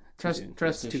soon. Trust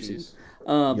Too issues.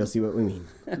 soon. You'll see what we mean.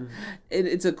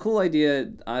 It's a cool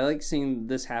idea. I like seeing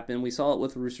this happen. We saw it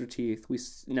with Rooster Teeth.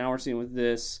 Now we're seeing it with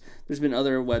this. There's been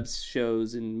other web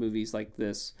shows and movies like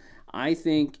this. I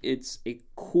think it's a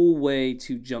cool way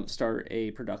to jumpstart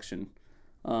a production,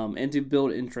 and to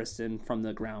build interest in from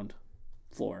the ground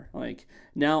floor. Like,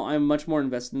 now I'm much more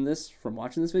invested in this from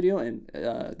watching this video and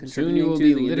contributing Soon you will to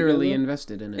be the literally Indiegogo.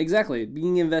 invested in it. Exactly,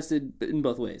 being invested in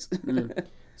both ways.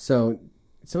 So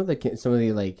some of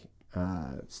the like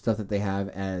stuff that they have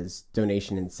as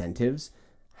donation incentives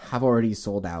have already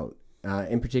sold out.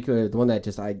 In particular, the one that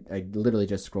I literally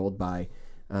just scrolled by,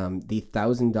 the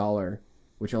 $1,000,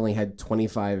 which only had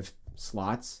 25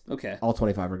 slots. Okay, All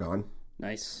 25 are gone.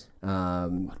 nice.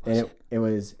 And it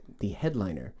was the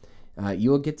headliner.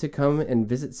 You will get to come and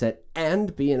visit set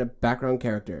and be in a background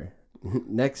character.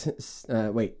 Next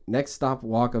stop,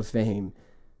 Walk of Fame.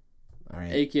 All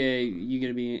right. AKA, you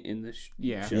gonna be in the show.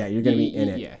 Yeah, you're gonna be in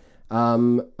it. Yeah.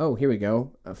 Oh, here we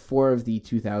go. 4 of the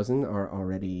 2,000 are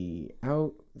already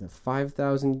out. The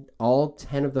 5,000, all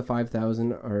 10 of the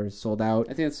 5,000 are sold out.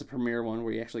 I think that's the premiere one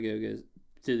where you actually go to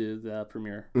do the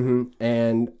premiere.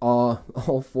 And all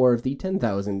 4 of the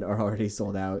 10,000 are already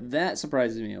sold out. That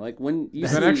surprises me. Like when you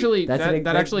That see, actually That's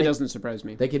that actually doesn't surprise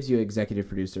me. That gives you executive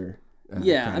producer.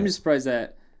 yeah, credit. I'm just surprised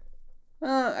that.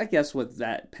 I guess with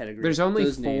that pedigree, There's only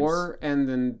those 4, and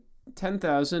then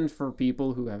 10,000 for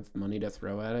people who have money to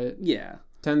throw at it. names. Yeah,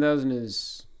 10,000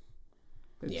 is.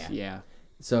 Yeah. Yeah.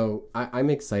 So I'm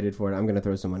excited for it. I'm gonna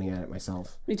throw some money at it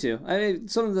myself. me too.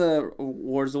 Some of the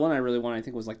awards, the one I really wanted, I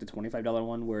think, was like the $25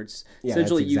 one, where it's Yeah,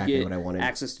 essentially that's exactly you what I get wanted.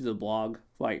 access to the blog,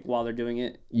 like while they're doing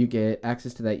it. You get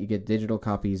access to that. You get digital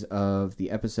copies of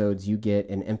the episodes. You get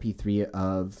an MP3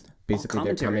 of basically their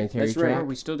commentary. commentary That's track. right. Are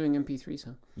we still doing MP3s,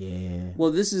 huh? Yeah.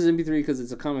 Well, this is MP3 because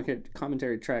it's a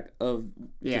commentary track of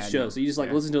Yeah, the show, no, so you just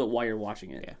yeah. listen to it while you're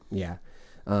watching it. Yeah.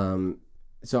 Yeah.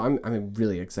 So I'm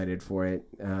really excited for it.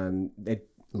 It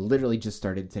literally just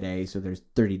started today, so there's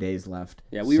 30 days left.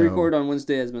 Yeah, we So- record on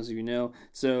Wednesday, as most of you know.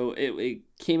 So it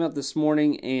came out this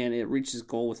morning, and it reached its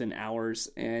goal within hours,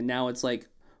 and now it's like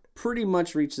pretty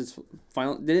much reached its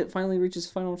final. Did it finally reach its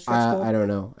final stretch goal? I don't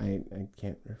know. I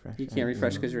can't refresh. You can't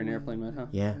refresh because you're in airplane mode, huh?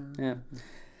 Yeah. Yeah.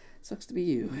 Sucks to be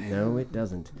you. No, it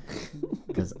doesn't.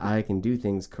 Because I can do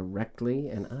things correctly,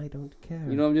 and I don't care.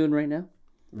 You know what I'm doing right now?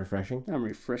 Refreshing. I'm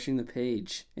refreshing the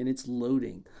page, and it's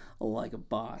loading like a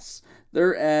boss.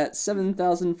 They're at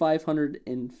 7,500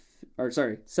 or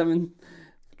sorry,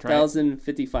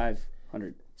 7,055.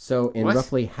 So in What?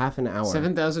 roughly half an hour,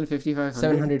 7,500.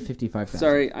 755,000.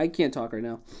 Sorry, I can't talk right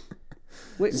now.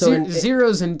 Wait, So in-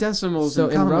 zeros and decimals so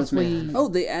and in commas, roughly- man. oh,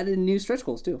 they added new stretch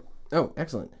goals too. Oh,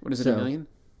 excellent. What is it, So- a million?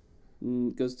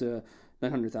 Goes to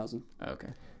 900,000. Oh, okay.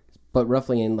 But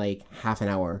roughly in like half an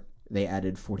hour, they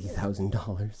added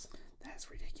 $40,000. That's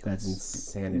ridiculous. That's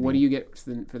insanity. What do you get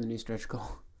for the new stretch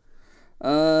goal?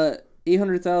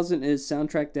 800,000 is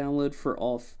soundtrack download for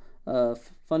all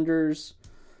funders,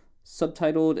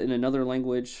 subtitled in another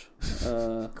language.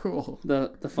 Cool.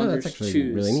 The Oh, funders that's actually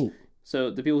choose. really neat.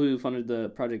 So the people who funded the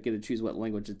project get to choose what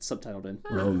language it's subtitled in.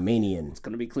 Romanian. It's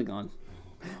gonna be Klingon.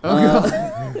 Oh, God.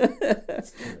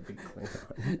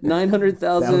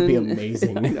 900,000. That would be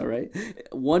amazing. I know, right?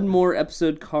 One more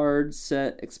episode card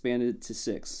set expanded to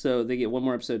 6. So they get one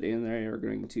more episode, and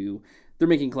they're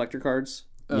making collector cards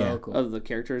Oh, Yeah. cool. of the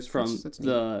characters from That's neat.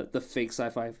 the fake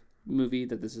sci-fi movie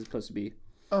that this is supposed to be.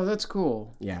 Oh, that's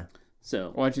cool. Yeah.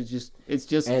 So Watch it it's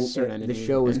just And Serenity. the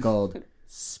show was called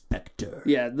Spectre.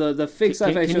 yeah, the fake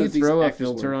sci-fi Can show. you these throw a actors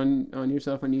filter were- on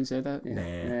yourself when you say that? Yeah.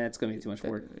 Nah. Nah, it's gonna be too much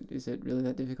work. Is it really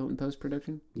that difficult in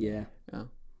post-production? Yeah. Oh.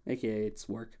 AKA it's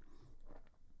work.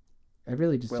 I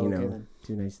really just, Well, okay then.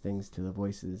 do nice things to the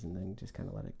voices and then just kind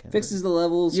of let it kind Fixes the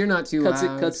levels. You're not too cuts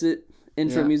loud. it. Cuts it.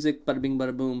 Intro Yeah. music. Bada bing,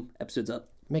 bada boom. Episode's up.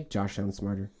 make Josh sound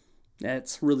smarter.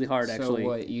 That's really hard, actually. So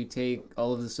what? You take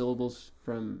all of the syllables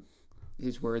from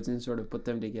his words and sort of put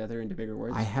them together into bigger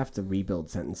words? I have to rebuild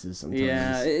sentences sometimes.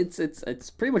 Yeah, it's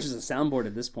pretty much just a soundboard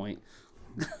at this point.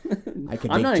 I could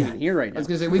I'm make not Jack even here right I now. was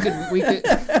gonna say we could.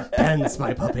 dance,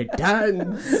 my puppet,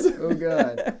 dance. Oh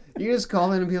God! You just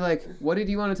call in and be like, "What did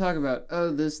you want to talk about?" Oh,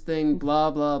 this thing,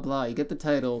 blah blah blah. You get the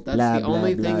title. That's Blah, the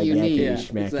only blah, thing blah, you yakety need, Yeah,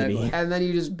 schmackety. exactly. and then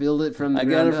you just build it from the I got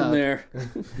ground it from up. there.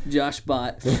 Josh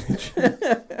Bot.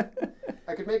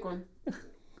 I could make one.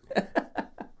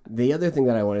 The other thing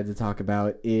that I wanted to talk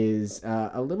about is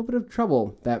a little bit of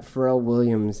trouble that Pharrell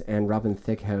Williams and Robin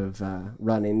Thicke have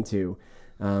run into.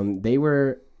 They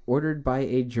were ordered by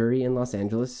a jury in Los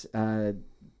Angeles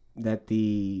that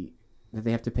they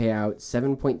have to pay out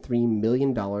 $7.3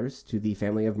 million to the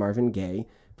family of Marvin Gaye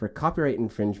for copyright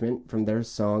infringement from their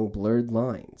song Blurred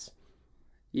Lines.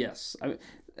 Yes.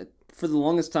 For the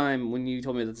longest time, when you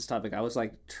told me about this topic, I was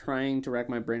like trying to rack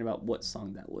my brain about what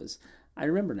song that was. I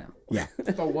remember now. Yeah,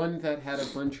 The one that had a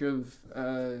bunch of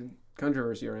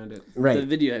controversy around it. right. The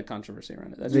video had controversy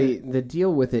around it. That's right. The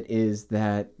deal with it is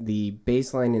that the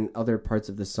bass line and other parts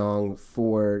of the song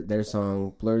for their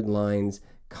song Blurred Lines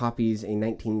copies a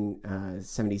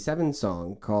 1977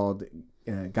 song called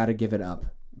Gotta Give It Up,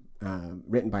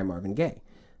 written by Marvin Gaye.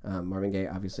 Marvin Gaye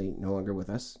obviously no longer with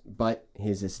us, but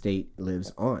his estate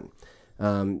lives on.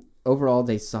 Overall,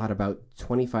 they sought about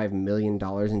 $25 million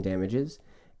in damages,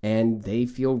 and they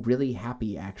feel really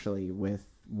happy actually with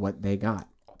what they got.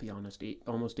 I'll be honest,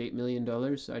 almost $8 million.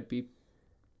 I'd be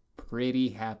pretty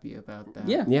happy about that.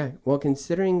 Yeah. Yeah, well,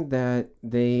 considering that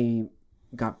they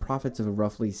got profits of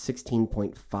roughly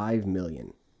 $16.5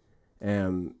 million,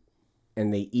 and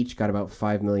they each got about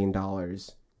 $5 million,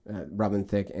 Robin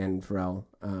Thicke and Pharrell,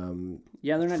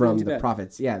 Yeah, they're not from doing too the bad.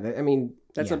 profits. Yeah,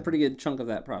 That's yeah, a pretty good chunk of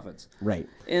that profits. right.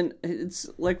 And it's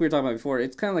like we were talking about before,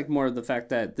 it's kind of like more of the fact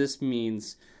that this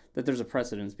means that there's a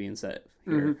precedence being set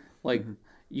here. Like,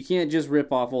 you can't just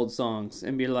rip off old songs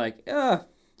and be like, I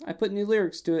put new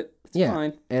lyrics to it. It's Yeah,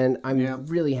 fine. and I'm Yeah.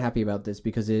 really happy about this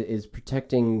because it is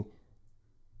protecting,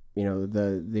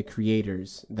 the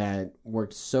creators that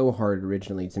worked so hard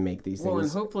originally to make these Well, and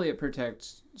things. hopefully it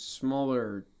protects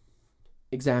smaller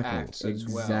Exactly, acts as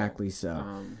well. exactly so.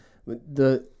 Um,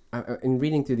 In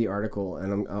reading through the article,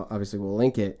 and obviously we'll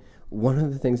link it, one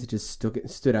of the things that just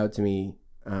stood out to me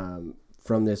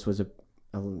from this was a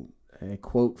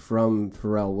quote from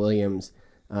Pharrell Williams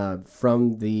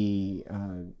from the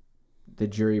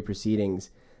jury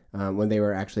proceedings when they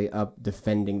were actually up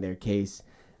defending their case.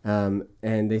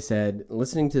 And they said,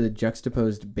 listening to the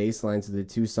juxtaposed bass lines of the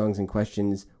two songs in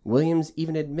questions, Williams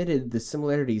even admitted the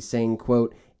similarities, saying,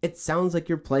 quote, "It sounds like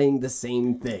you're playing the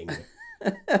same thing."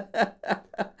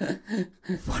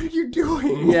 What are you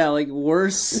doing? Yeah, like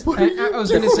worse. What are you I was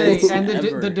going to say, doing? and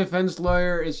Ever. the defense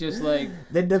lawyer is just like,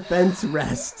 The defense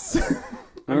rests.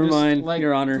 Never just mind, like-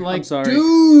 Your Honor. like, I'm sorry.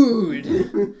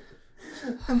 dude.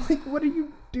 I'm like, what are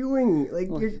you doing? Like,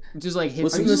 you're... Just like hit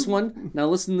Listen to this one. Now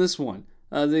listen to this one.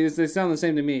 They sound the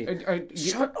same to me.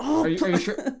 Shut up. Are you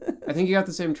sure? I think you got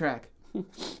the same track.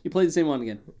 You played the same one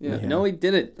again. Yeah. No, he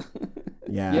didn't.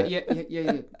 Yeah.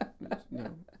 Yeah. No.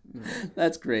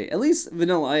 That's great. At least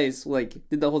Vanilla Ice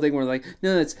did the whole thing where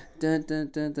no, it's dun dun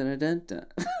dun dun dun dun.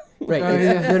 Right. Oh, It's,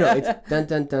 yeah. No, it's dun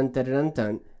dun dun dun dun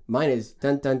dun. Mine is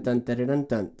dun dun dun dun dun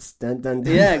dun dun dun.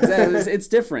 Yeah, exactly. It's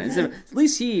different. It's different. At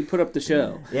least he put up the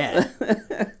show. Yeah.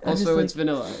 Also, like- it's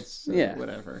Vanilla Ice. So Yeah.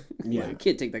 Whatever. Yeah. You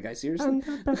can't take that guy seriously.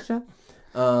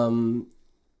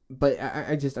 But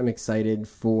I'm excited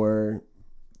for,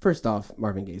 first off,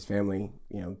 Marvin Gaye's family.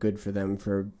 Good for them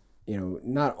for,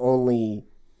 not only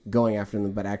going after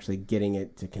them, but actually getting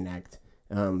it to connect.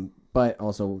 But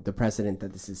also the precedent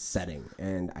that this is setting.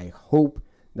 And I hope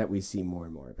that we see more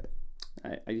and more of it.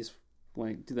 I just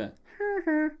want to do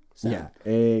that. Yeah,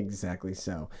 exactly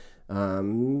so.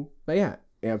 But yeah,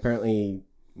 apparently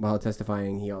while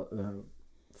testifying,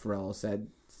 Pharrell said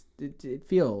it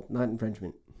feel not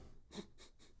infringement.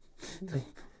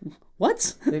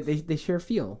 What? They sure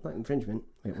feel not infringement.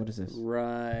 Wait, what is this?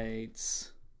 Right.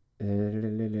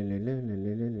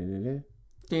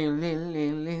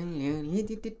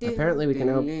 Apparently we can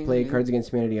now play Cards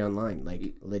Against Humanity online,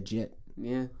 like legit.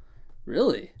 Yeah.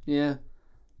 Really? Yeah.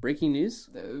 Breaking news?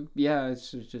 Yeah. It's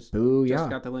just Booyah.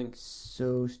 got the link.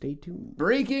 So stay tuned.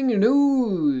 Breaking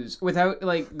news. Without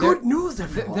Good news,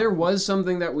 everyone. there was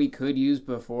something that we could use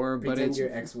before, but Pretend it's your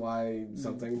XY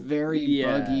something. very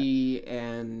Yeah. buggy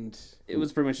and It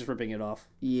was pretty much just ripping it off.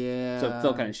 yeah. So it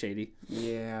felt kind of shady.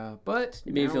 Yeah, but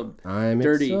It made me now- feel I'm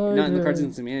dirty. Not in the excited. Cards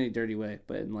Against Humanity dirty way,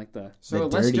 but in the... so the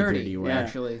less dirty, dirty, dirty way. Yeah.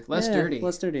 actually. Less Yeah, dirty.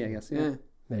 Less dirty, I guess. Yeah. Yeah.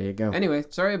 There you go. Anyway,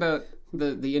 sorry about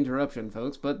the interruption,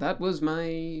 folks, but that was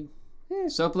my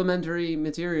supplementary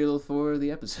material for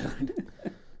the episode.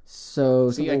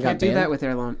 So See, I something can't got do that banned? with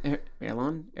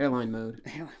airline mode.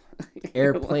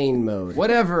 Airplane mode.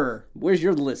 Whatever. Where's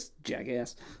your list,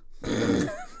 jackass? He's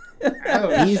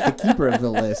the keeper of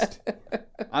the list.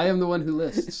 I am the one who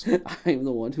lists. I am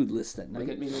the one who lists that Look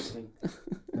night. at me listening.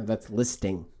 No, that's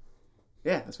listing.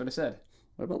 Yeah, that's what I said.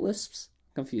 What about lisps?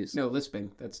 Confused. No,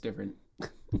 lisping. That's different.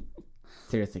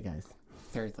 Seriously, guys.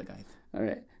 Seriously, guys. All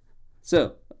right.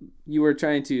 So, you were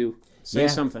trying to Say Yeah.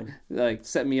 something.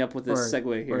 set me up with this segue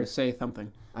Or here. say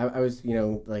something. I was,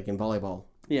 like in volleyball.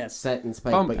 Yes. Set and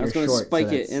spike, Bump. but I you're was going to short. spike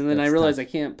so it, and then I that's realized tough.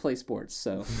 I can't play sports,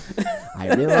 so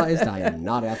I realized I am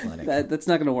not athletic. that's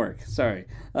not going to work. Sorry.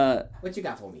 What you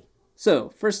got for me? So,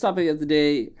 first topic of the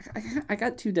day. I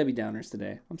got two Debbie Downers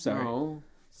today. I'm sorry. Oh.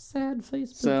 Sad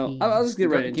face. So, I'll just get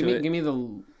right into it. Give me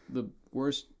the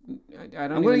worst. I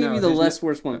don't. I'm going to even give you know. the There's less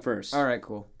worst one first. All right,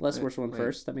 cool. Less worst one Wait.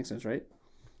 first. That makes sense, right?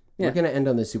 We're yeah. gonna end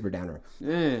on the super downer.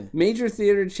 Major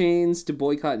theater chains to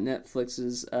boycott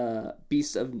Netflix's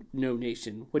Beasts of No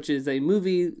Nation, which is a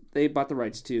movie they bought the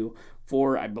rights to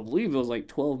for, I believe it was like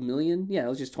 $12 million. Yeah, it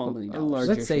was just $12 million. large-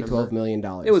 Let's say number. $12 million.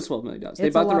 It was $12 million. They It's a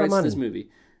bought the lot of rights to money. this movie.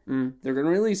 Mm. They're going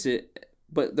to release it,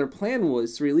 but their plan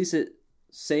was to release it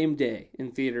same day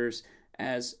in theaters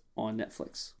as on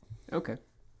Netflix. Okay.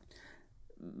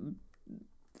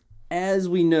 As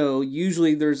we know,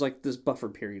 usually there's like this buffer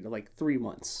period of like 3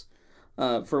 months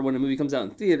for when a movie comes out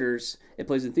in theaters. It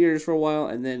plays in theaters for a while,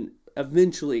 and then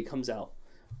eventually it comes out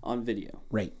on video.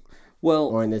 Right. Well,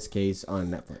 Or in this case, on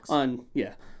Netflix. on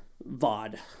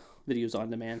VOD, videos on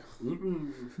demand.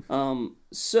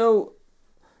 So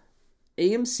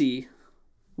AMC,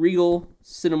 Regal,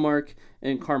 Cinemark,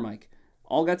 and Carmike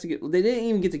all got together. They didn't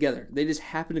even get together. They just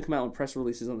happened to come out with press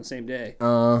releases on the same day.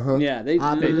 Uh-huh. Yeah, they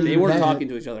believe weren't that. talking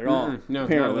to each other at all. No, not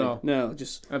apparently. at all. No,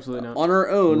 just Absolutely not. on our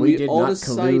own. We did all not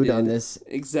decided collude on this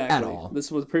exactly at all.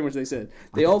 This was pretty much what they said.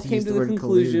 They I all got to came use to the the word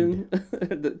conclusion.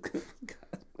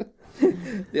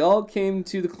 They all came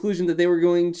to the conclusion that they were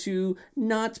going to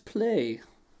not play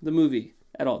the movie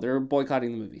at all. They were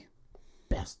boycotting the movie.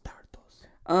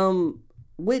 Bastardos.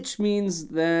 Which means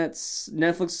that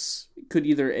Netflix could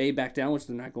either A, back down, which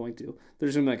they're not going to. They're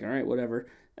just going to be like, all right, whatever.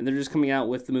 And they're just coming out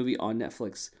with the movie on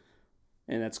Netflix.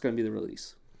 And that's going to be the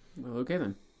release. Well, okay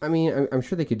then. I mean, I'm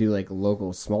sure they could do like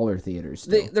local, smaller theaters.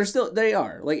 Still. They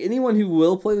are. Like anyone who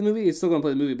will play the movie is still going to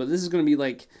play the movie, but this is going to be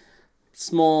like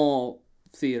small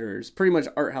theaters, pretty much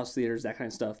art house theaters, that kind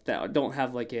of stuff, that don't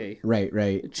have like a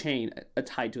Right. chain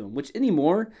tied to them. Which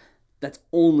anymore, that's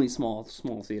only small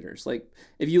theaters. Like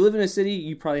if you live in a city,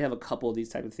 you probably have a couple of these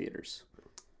type of theaters.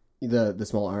 The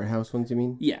small art house ones, you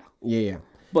mean? Yeah. Yeah.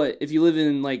 But if you live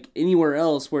in like anywhere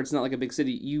else where it's not like a big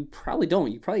city, you probably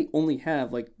don't. You probably only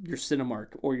have like your Cinemark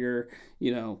or your,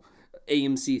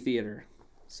 AMC theater.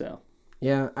 So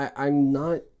Yeah,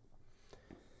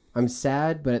 I'm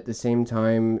sad, but at the same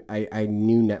time, I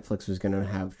knew Netflix was going to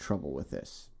have trouble with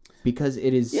this because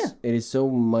it is so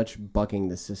much bucking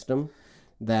the system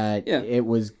that it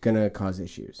was going to cause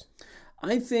issues.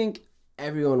 I think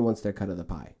Everyone wants their cut of the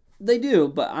pie. they do,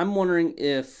 but I'm wondering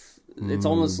if it's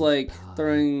almost like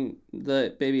throwing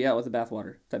the baby out with the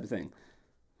bathwater type of thing.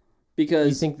 Because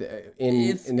You think that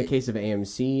in the case of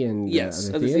AMC and yes,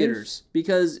 other of the theaters,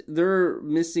 because they're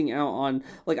missing out on,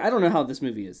 like, I don't know how this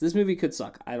movie is. This movie could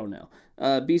suck. I don't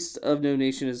know. Beast of No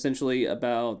Nation is essentially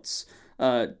about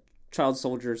child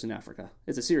soldiers in Africa.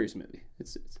 It's a serious movie.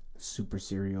 It's super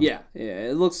serial. yeah.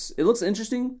 It looks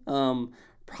interesting.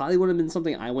 Probably would have been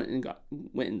something I went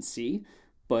and see,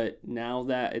 but now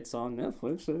that it's on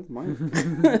Netflix,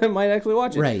 I might actually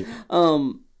watch it. Right.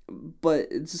 But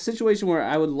it's a situation where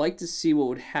I would like to see what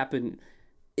would happen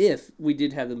if we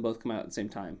did have them both come out at the same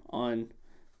time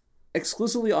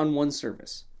exclusively on one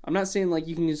service. I'm not saying like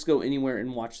you can just go anywhere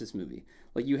and watch this movie.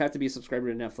 Like you have to be a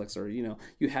subscriber to Netflix, or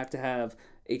you have to have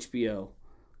HBO,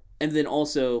 and then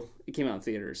also it came out in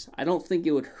theaters. I don't think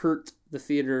it would hurt the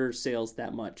theater sales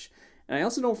that much, and I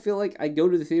also don't feel like I go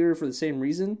to the theater for the same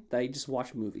reason that I just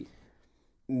watch a movie.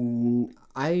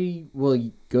 I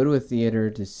will go to a theater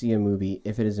to see a movie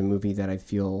if it is a movie that I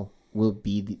feel will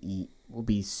be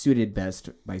suited best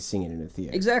by seeing it in a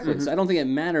theater. Exactly. So I don't think it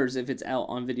matters if it's out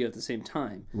on video at the same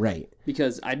time. Right.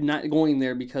 Because I'm not going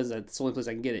there because that's the only place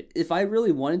I can get it. If I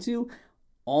really wanted to,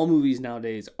 all movies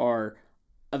nowadays are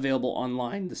available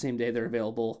online the same day they're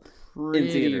available in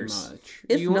theaters. Much.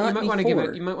 If you not might want to give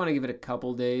before. it. You might want to give it a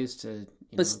couple days to.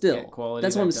 But still, get quality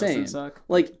that's what that I'm doesn't saying. Suck.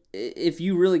 Like, if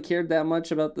you really cared that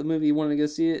much about the movie, you wanted to go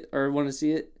see it, or want to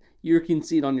see it, you can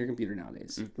see it on your computer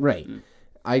nowadays. Right.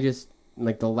 I just,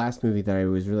 like, the last movie that I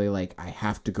was really like, I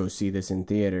have to go see this in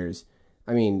theaters.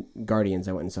 I mean, Guardians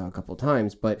I went and saw a couple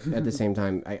times, but at the same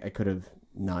time, I could have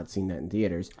not seen that in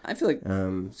theaters. I feel like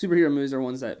superhero movies are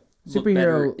ones that look Superhero,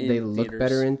 better in they look theaters.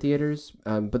 better in theaters.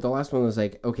 But the last one was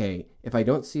like, okay, if I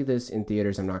don't see this in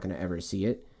theaters, I'm not going to ever see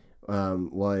it,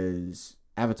 was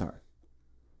Avatar.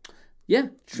 Yeah,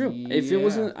 true. If it Yeah.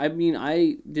 wasn't, I mean,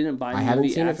 I didn't buy I the haven't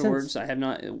movie seen it afterwards. since. I have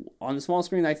not on the small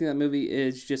screen. I think that movie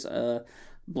is just a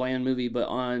bland movie, but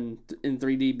in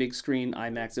 3D big screen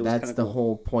IMAX, it was That's kind of the cool.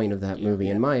 whole point of that movie,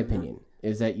 in my opinion,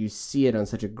 is that you see it on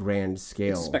such a grand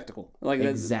scale. It's a spectacle. Like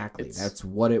Exactly. it's- That's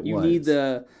what it you was. need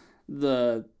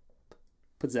the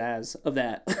pizzazz of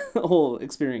that whole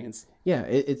experience. Yeah,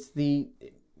 it's the,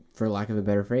 for lack of a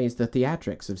better phrase, the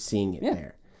theatrics of seeing it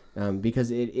there.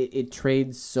 Because it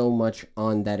trades so much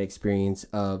on that experience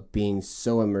of being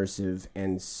so immersive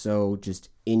and so just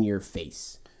in your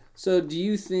face. So do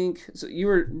you think, so you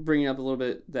were bringing up a little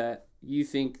bit that you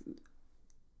think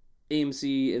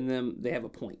AMC and them, they have a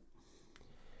point.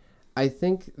 I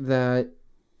think that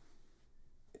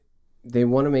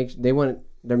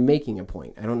they're making a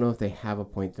point. I don't know if they have a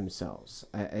point themselves.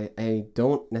 I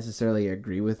don't necessarily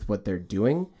agree with what they're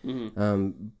doing,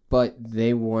 but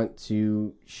they want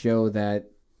to show that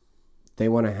they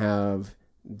want to have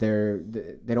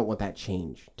they don't want that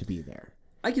change to be there.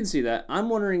 I can see that. I'm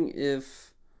wondering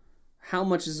how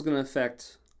much this is going to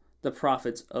affect the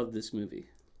profits of this movie.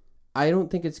 I don't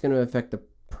think it's going to affect the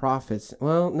profits.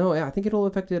 Well, no, I think it'll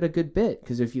affect it a good bit,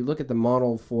 because if you look at the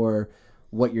model for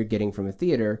what you're getting from a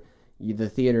theater, the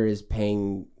theater is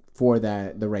paying for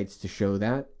the rights to show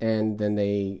that, and then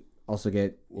they also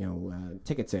get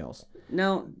ticket sales.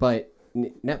 Now, But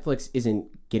Netflix isn't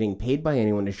getting paid by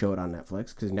anyone to show it on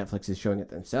Netflix, because Netflix is showing it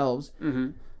themselves.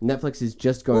 Netflix is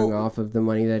just going off of the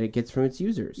money that it gets from its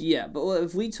users. yeah, but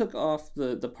if we took off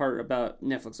the part about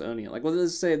Netflix owning it, like, well,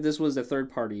 let's say this was a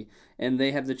third party, and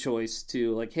they have the choice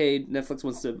to, like, hey, Netflix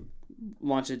wants to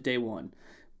launch it day one,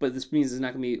 but this means it's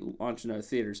not going to be launched in other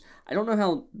theaters. I don't know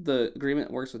how the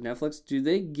agreement works with Netflix. Do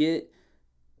they get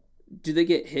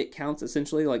hit counts,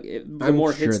 essentially? Like, the I'm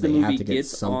more sure hits the they have movie to get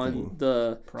gets on something.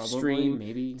 the Probably, stream,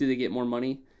 maybe. do they get more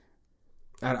money?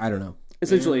 I don't know.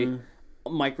 Essentially,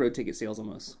 micro ticket sales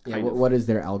almost. Yeah, kind of. what is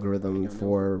their algorithm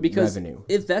for Because revenue?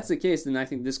 if that's the case, then I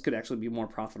think this could actually be more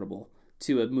profitable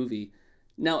to a movie.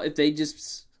 Now, if they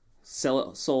just sell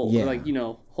it Yeah. like,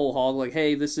 whole hog, like,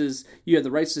 hey, you have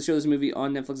the rights to show this movie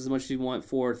on Netflix as much as you want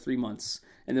for 3 months,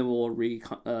 and then we'll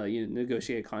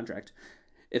negotiate a contract.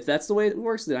 If that's the way it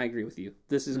works, then I agree with you.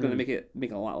 This is going to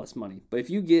make a lot less money. But if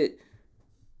you get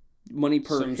money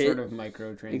per Some hit, sort of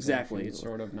microtransaction, exactly,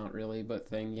 sort of, not really, but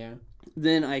thing, yeah.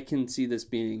 then I can see this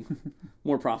being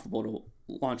more profitable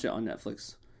to launch it on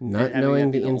Netflix. Not having knowing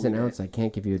that be the the ins and whole outs, I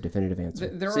can't give you a definitive answer.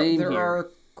 There Same here. are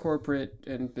corporate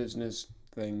and business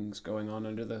things going on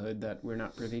under the hood that we're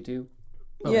not privy to.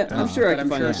 Yeah, I'm sure I But can I'm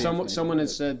find sure out. someone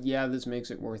has said, yeah, this makes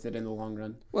it worth it in the long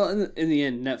run. Well, in the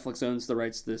end, Netflix owns the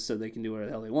rights to this, so they can do whatever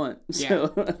the hell they want. Yeah. So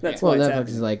that's Well, why it's Netflix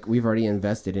happening. is like, we've already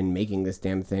invested in making this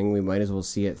damn thing. We might as well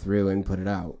see it through and put it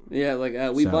out. Yeah, like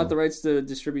we So- bought the rights to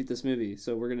distribute this movie,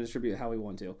 so we're going to distribute it how we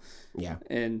want to. Yeah.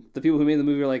 And the people who made the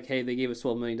movie are like, hey, they gave us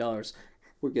 $12 million.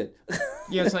 We're good.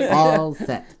 Yeah, it's like, All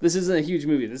set. This isn't a huge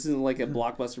movie. This isn't like a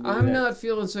blockbuster movie. I'm not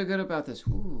feeling so good about this.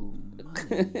 Ooh,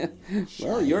 money.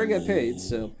 Well, you already got paid,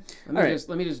 so. Let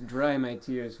me just dry my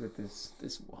tears with this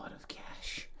wad of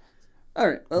cash. All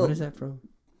right. Well, What is that from?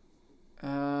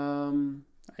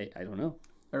 I don't know.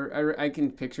 I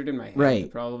can picture it in my head. Right. The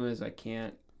problem is I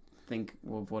can't think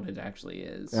of what it actually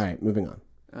is. All right, moving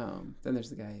on. Then there's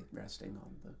the guy resting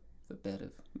on the bed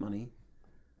of money.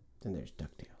 Then there's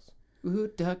DuckTales. Ooh,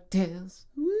 DuckTales.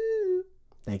 Woo.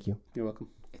 Thank you. You're welcome.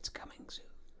 It's coming soon.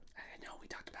 I know, we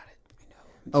talked about it.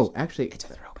 I know. Oh, actually, It's a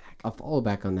throwback. I'll follow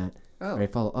back on that. Oh. All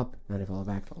right, follow up, not a follow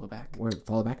back. Follow back. We're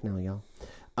follow back now, y'all.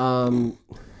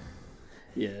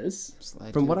 Yes.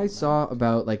 Slide From to what the I left. saw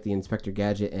about like the Inspector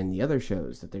Gadget and the other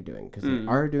shows that they're doing, because they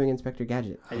are doing Inspector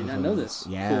Gadget. I did not know this.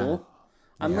 Yeah. Cool.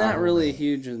 I'm not really a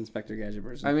huge Inspector Gadget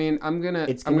person. I mean, I'm gonna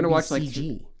It's I'm gonna gonna be watch like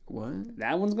CG. what?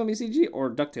 that one's going to be CG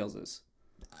or DuckTales is?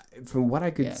 From what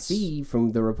I could Yes. see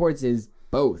from the reports, is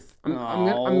both. I'm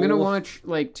gonna Oh. watch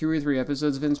like 2 or 3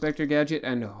 episodes of Inspector Gadget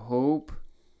and hope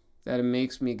that it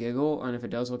makes me giggle. And if it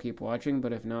does, I'll keep watching.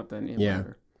 But if not, then Yeah.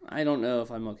 whatever. I don't know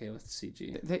if I'm okay with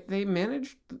CG. They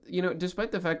managed,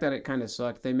 despite the fact that it kind of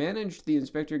sucked, they managed the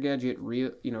Inspector Gadget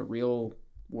real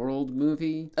world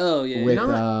movie. Oh, yeah. With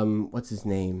Not- what's his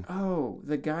name? Oh,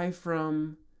 the guy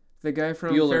from Bueller.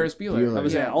 Ferris Bueller. Bueller. I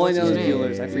was saying, all I what's know his is name?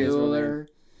 Bueller's. I forget his real name. Bueller.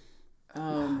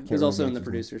 Can't He's also in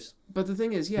remember the his name. producers. But the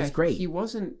thing is, yeah, He's great. he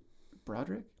wasn't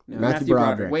Broderick. No. Matthew Matthew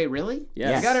Broderick. Wait, really?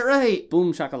 Yes. I got it right.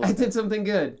 Boom shakalaka. I did something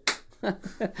good.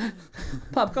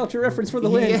 Pop culture reference for the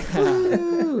win. Yeah.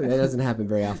 Ooh, that doesn't happen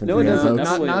very often. No, for it you doesn't. folks. That's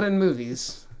not what- not in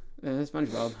movies.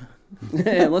 SpongeBob.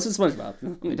 Unless it's SpongeBob.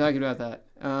 We're talking about that.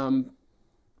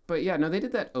 But yeah, no, they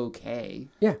did that okay.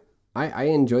 Yeah, I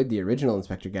enjoyed the original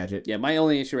Inspector Gadget. Yeah, my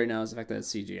only issue right now is the fact that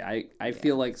it's CG. I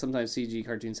feel like sometimes CG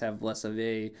cartoons have less of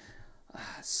a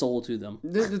soul to them.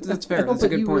 That's fair. Oh, That's a but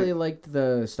good you point. really liked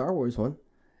the Star Wars one.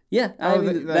 Yeah, I Oh,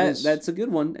 mean, that is- that's a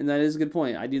good one, and that is a good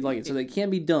point. I do like it. So they can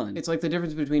be done. It's like the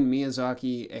difference between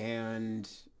Miyazaki and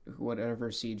whatever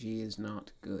CG is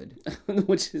not good.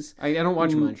 Which is I don't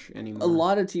watch much anymore. a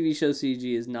lot of TV show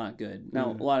CG is not good.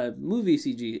 Now, a lot of movie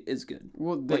CG is good.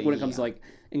 Well, Like when it comes to like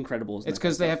Incredibles. it's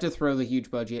because they have to throw the huge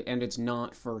budget, and it's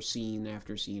not for scene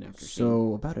after scene after scene.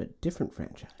 So about a different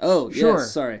franchise. Oh, Sure.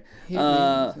 yes, sorry.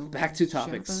 Back to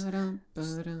topics.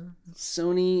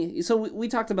 Sony. So we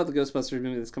talked about the Ghostbusters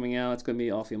movie that's coming out. It's going to be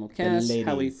all female cast.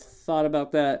 How we ladies. thought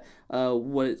about that.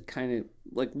 What it kind of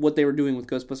like what they were doing with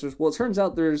Ghostbusters. Well, it turns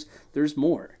out there's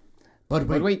more. But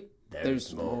But wait,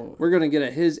 there's more. We're going to get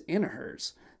a his and a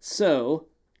hers. So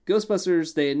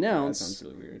Ghostbusters, they That announced. sounds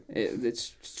really weird.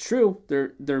 It's true.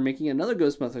 They're making another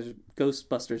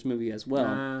Ghostbusters movie as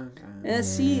well. And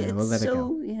see, yeah, we'll it's let it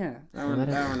so yeah. That one,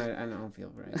 I don't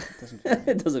feel right. It doesn't feel right.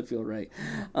 It doesn't feel right.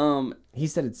 he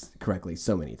said it's correctly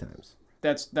so many times.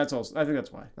 That's also. I think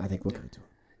that's why. I think we'll give it to him.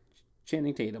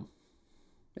 Channing Tatum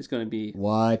is going to be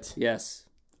What? yes.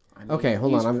 I mean, Okay,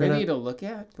 hold he's on, I'm pretty gonna- to look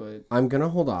at, but I'm gonna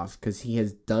hold off because he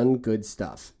has done good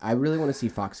stuff. I really want to see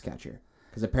Foxcatcher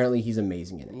because apparently he's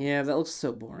amazing in it. Yeah, that looks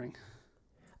so boring.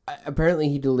 Apparently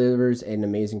he delivers an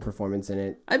amazing performance in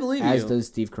it, I believe as you. does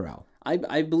Steve Carell.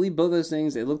 I believe both those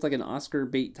things. It looked like an Oscar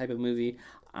bait type of movie.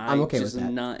 I'm okay just with that.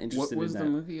 am not what interested was in the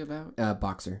that. movie about?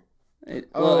 Boxer. Well,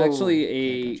 Oh, actually, okay,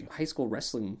 a gotcha. high school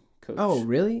wrestling coach. Oh,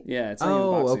 really? Yeah, it's not even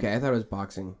Oh, boxing. okay. I thought it was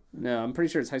boxing. No, I'm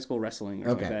pretty sure it's high school wrestling or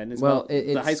something Okay. like that. And it's Well, about it-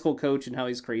 the it's- high school coach and how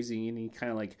he's crazy and he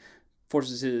kind of like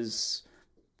forces his.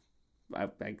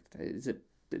 Is it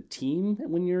the team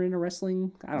when you're in a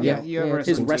wrestling? I don't Yeah, know. you have a it's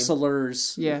His wrestling team.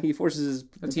 wrestlers. Yeah. He forces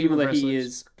the team people of that he wrestlers.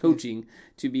 is coaching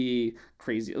to be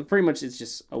crazy. Pretty much, it's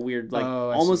just a weird, like Oh,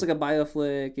 I almost see. like a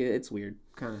bioflick. It's weird.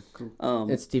 Kind of cool.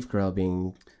 It's Steve Carell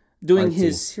being, Doing artsy.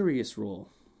 his serious role.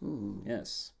 Ooh,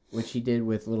 Yes. which he did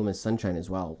with Little Miss Sunshine as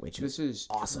well, which is this is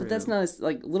awesome. But that's not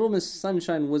like Little Miss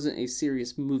Sunshine wasn't a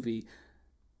serious movie.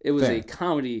 It was Fair. a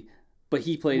comedy but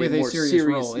he played With a a more serious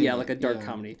role in yeah, it, like a dark yeah.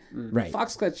 comedy. Right.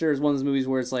 Foxcatcher is one of those movies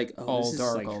where it's like, oh, All this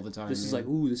dark is like, all the time, This is yeah. like,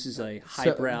 ooh, this is a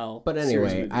highbrow. But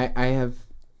serious anyway,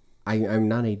 movie. I'm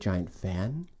not a giant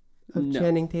fan of No.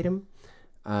 Channing Tatum.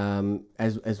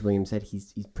 As William said,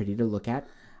 he's pretty to look at.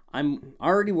 I'm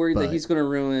already worried that But- he's going to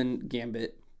ruin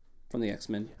Gambit from the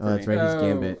X-Men. Oh, that's right. He's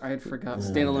Gambit. I had forgotten.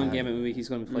 Standalone that. Gambit movie. He's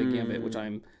going to play Gambit, which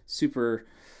I'm super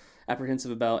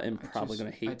apprehensive about and probably going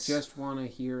to hate. I just want to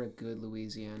hear a good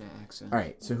Louisiana accent. All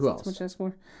right. So who How much else? to ask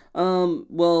for?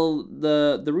 Well,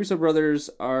 the Russo brothers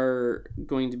are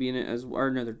going to be in it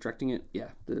they're directing it. Yeah,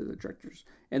 the directors.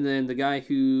 And then the guy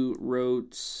who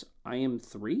wrote I Am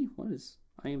 3? What is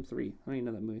I Am 3? I don't even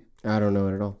know that movie. I don't know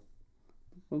it at all.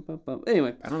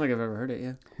 Anyway, I don't think I've ever heard it.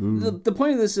 Yeah. the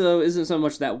point of this though isn't so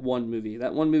much that one movie.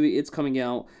 That one movie, it's coming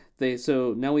out.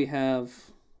 So now we have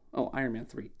Iron Man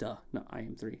 3. Duh, not I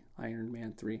Am 3. Iron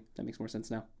Man 3. That makes more sense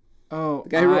now. Oh, The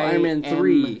guy who wrote Iron Man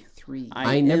 3. 3.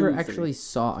 I never Am 3. actually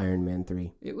saw Iron Man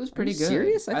 3. It was pretty you good.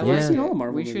 serious? I I thought I've liked seen it. all the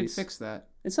Marvel We should movies. fix that.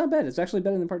 It's not bad. It's actually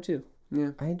better than part 2.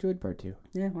 Yeah. I enjoyed part 2.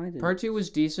 Yeah, I did. Part 2 was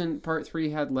decent. Part 3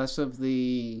 had less of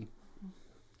the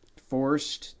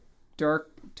forced dark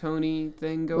Tony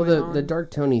thing going Well, on. the Dark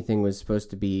Tony thing was supposed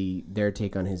to be their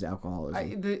take on his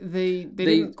alcoholism. They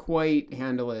didn't quite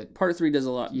handle it. Part 3 does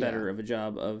a lot Yeah. better of a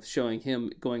job of showing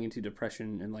him going into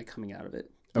depression and like coming out of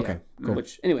it. Okay, cool.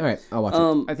 Which anyway, All right, I'll watch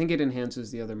it. I think it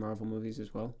enhances the other Marvel movies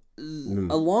as well.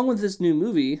 along with this new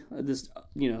movie, this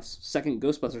second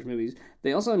Ghostbusters movies,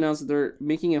 they also announced that they're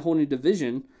making a whole new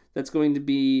division that's going to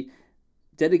be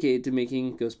dedicated to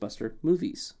making Ghostbuster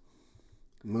movies.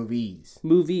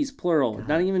 Movies, plural.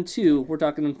 Not even 2. We're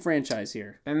talking franchise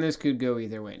here. And this could go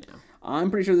either way now.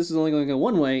 I'm pretty sure this is only going to go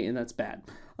one way, and that's bad.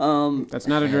 That's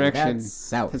not a direction. That's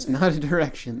south. That's not a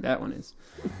direction. That one is.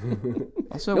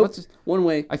 Also, Nope. what's One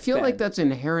way. I feel bad. like that's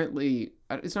inherently.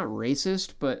 It's not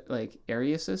racist, but like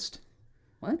areacist.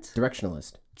 What?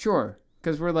 Directionalist. Sure,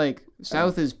 because we're like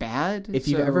South is bad. If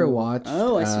you've so- ever watched,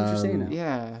 Oh, I see what you're saying now.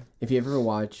 yeah, if you ever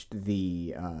watched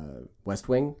the West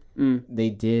Wing, they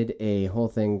did a whole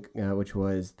thing which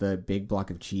was the Big Block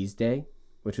of Cheese Day,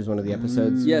 which was one of the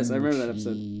episodes. Yes, I remember that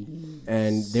episode.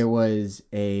 And there was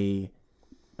a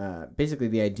basically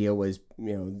the idea was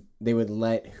they would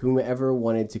let whomever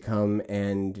wanted to come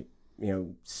and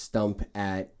stump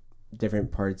at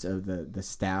different parts of the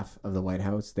staff of the White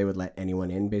House. They would let anyone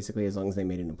in basically as long as they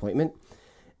made an appointment.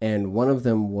 And one of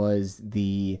them was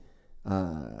the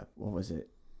what was it?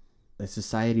 The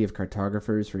Society of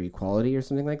Cartographers for Equality or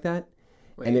something like that.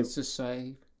 Wait, and it's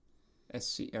Society.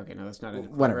 SC. Okay, no, that's not a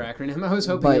Whatever. clever acronym. I was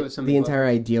hoping it But was something. the entire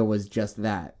idea was just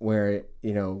that, where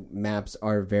maps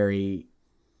are very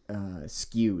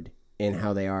skewed in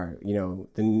how they are.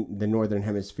 The northern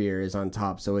hemisphere is on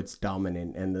top, so it's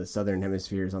dominant, and the southern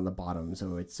hemisphere is on the bottom,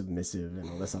 so it's submissive, and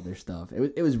all this other stuff.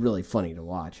 It was really funny to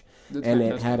watch, That's and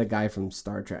fantastic. it had a guy from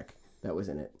Star Trek that was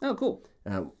in it. Oh, cool.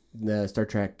 The Star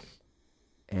Trek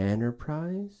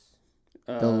Enterprise,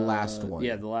 the last one.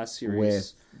 Yeah, the last series.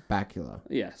 with Bakula.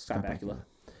 Yeah, Scott Bakula.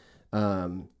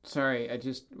 Sorry, I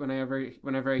just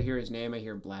whenever I hear his name, I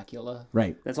hear Blackula.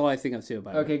 Right. That's all I think of too.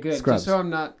 By the way. Okay, good. Scrubs. Just so I'm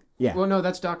not. Yeah. Well, no,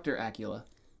 that's Dr. Acula.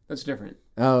 That's different.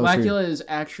 Oh, Blackula true. is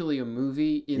actually a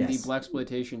movie in Yes. the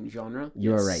blaxploitation genre,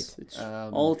 You are Yes, right. it's-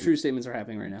 Um, all true statements are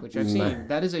happening right now. which I've seen.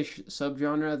 That is a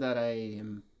subgenre that I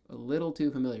am a little too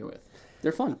familiar with.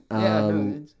 They're fun. Yeah,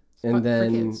 no, it's and fun then-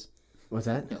 for kids. What's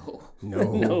that? No.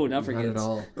 No, No, not for at kids.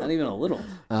 all. Not even a little.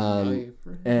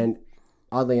 And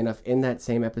oddly enough, in that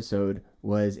same episode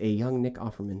was a young Nick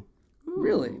Offerman.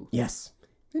 Really Yes,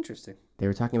 interesting. they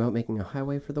were talking about making a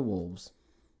highway for the wolves.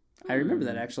 I remember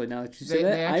that actually. Now that you say They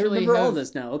that, I actually remember all have-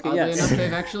 this now. Okay, Oddly yes, enough,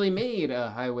 they've actually made a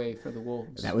highway for the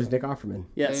wolves. That was Nick Offerman.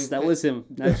 yes, that they- was him.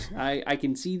 I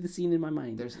can see the scene in my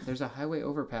mind. There's a highway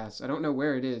overpass. I don't know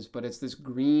where it is, but it's this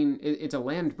green. It's a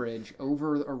land bridge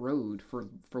over a road for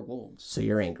wolves. So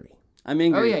you're angry. I'm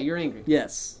angry. Oh yeah, you're angry.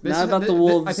 Yes, This not is- about the th-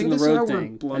 wolves I think and the this is how road we're thing. I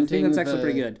think blunting that's actually the-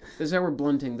 pretty good. This is how we're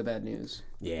blunting the bad news.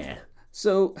 Yeah.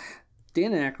 So,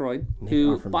 Dan Aykroyd, Nick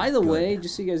who, Offerman, by the good. way,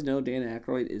 just so you guys know, Dan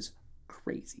Aykroyd is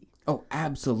crazy. Oh,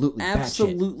 absolutely. batshit.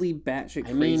 Absolutely batshit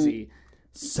I mean, crazy.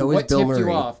 So is What Bill tipped Murray.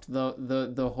 you off?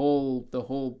 The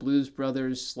whole Blues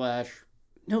Brothers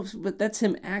 / No, but that's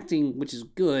him acting, which is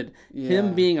good. Yeah.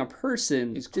 Him being a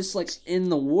person, He's just like in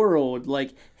the world.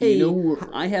 Like, hey, know-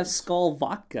 I have Skull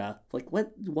vodka. Like,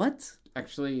 what? What?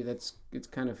 Actually, it's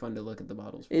kind of fun to look at the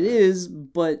bottles. for It that. is,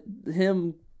 but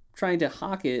him trying to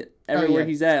hawk it everywhere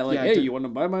he's at. Like, hey, you want to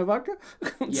buy my vodka?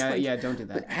 Yeah, don't do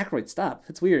that. Aykroyd, stop.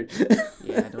 It's weird.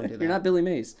 Yeah, don't do that. You're not Billy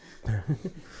Mays.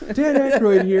 Dan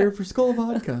Aykroyd here for Skull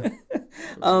Vodka.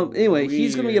 Anyway,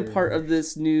 he's going to be a part of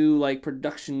this new like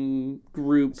production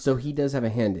group. So he does have a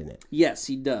hand in it. Yes,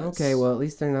 he does. Okay, well, at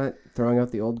least they're not throwing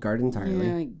out the old guard entirely.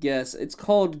 Yeah, I guess. It's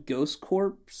called Ghost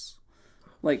Corps.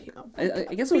 Like,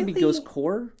 I guess it would be Ghost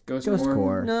Corps. Ghost Corps.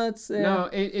 Corps. No, it's No,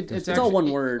 it's all actually,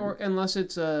 one word. or unless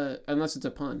it's a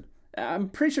pun. I'm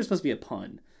pretty sure it's supposed to be a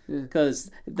pun. Because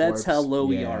that's how low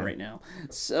we are right now.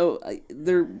 So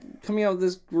they're coming out with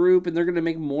this group, and they're going to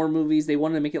make more movies. They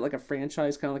wanted to make it like a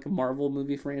franchise, kind of like a Marvel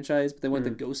movie franchise, but they want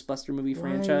the Ghostbuster movie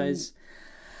franchise.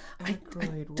 I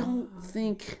don't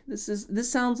think this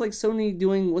sounds like Sony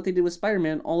doing what they did with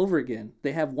Spider-Man all over again.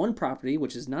 They have one property,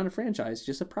 which is not a franchise,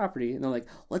 just a property, and they're like,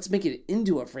 let's make it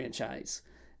into a franchise.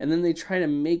 And then they try to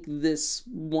make this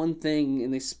one thing,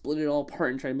 and they split it all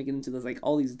apart and try to make it into this, like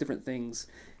all these different things.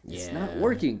 It's not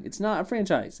working. It's not a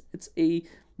franchise. It's a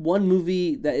one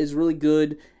movie that is really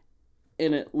good,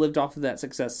 and it lived off of that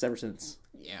success ever since.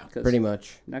 Yeah, pretty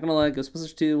much. Not gonna lie,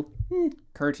 Ghostbusters 2,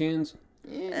 cartoons.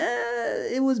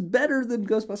 It was better than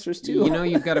Ghostbusters 2. You know,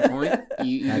 you've got a point.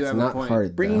 You That's do have not a point.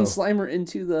 hard. Bringing though. Slimer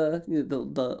into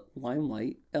the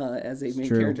limelight as a main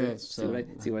true. character. Okay, so,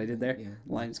 See what I did there? yeah.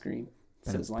 Lime screen.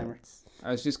 So Slimer.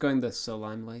 I was just going the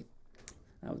limelight.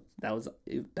 That was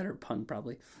a better pun,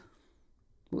 probably.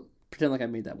 Well, pretend like I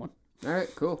made that one. All right,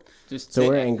 cool. Just So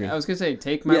we're angry. I was gonna say,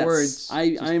 take my words.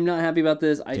 I'm not happy about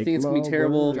this. I think it's gonna be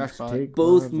terrible. Josh Bond.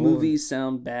 Both movies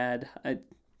sound bad.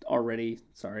 Already.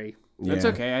 Sorry. That's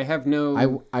okay. I have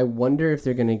no. I wonder if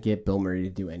they're gonna get Bill Murray to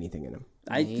do anything in them.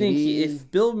 I think if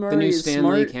Bill the Murray new is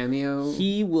Stanley smart, cameo.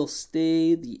 he will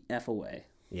stay the F away.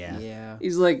 Yeah.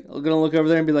 He's like gonna look over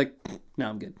there and be like, "No,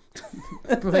 I'm good."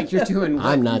 Like you're doing. What?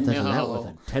 I'm not touching that No. with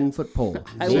a 10-foot pole.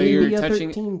 I Maybe will- you're a touching-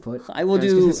 13-foot. I will I was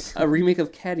do gonna say- a remake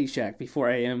of Caddyshack before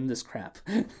I am this crap.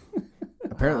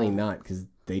 Apparently not, because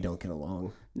they don't get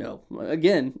along. No,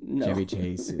 again, no. Chevy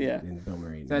Chase and, Yeah. and Bill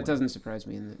Murray. That doesn't surprise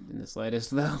me in the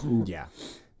slightest, though. Yeah,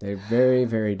 they're very,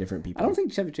 very different people. I don't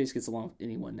think Chevy Chase gets along with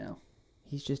anyone now.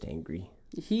 He's just angry.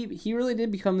 He really did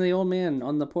become the old man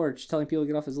on the porch telling people to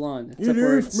get off his lawn. Except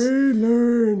for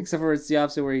it's the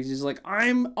opposite, where he's just like,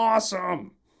 "I'm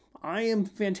awesome, I am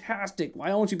fantastic.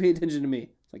 Why won't you pay attention to me?"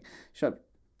 It's like, shut up,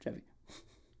 Chevy.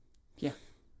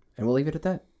 And we'll leave it at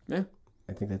that. Yeah.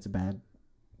 I think that's a bad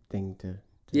thing to...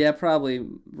 Yeah, probably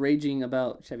raging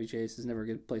about Chevy Chase is never a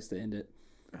good place to end it.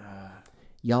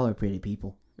 Y'all are pretty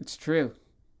people. It's true.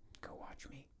 Go watch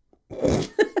me.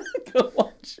 Go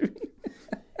watch me.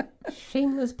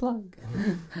 Shameless plug.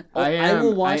 I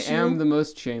will watch am you. the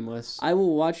most shameless. I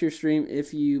will watch your stream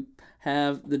if you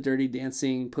have the Dirty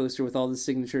Dancing poster with all the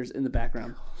signatures in the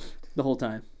background the whole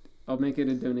time. I'll make it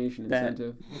a donation That-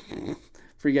 incentive.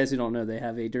 For you guys who don't know, they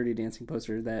have a Dirty Dancing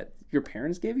poster that your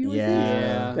parents gave you. I think?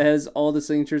 Yeah. That has all the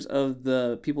signatures of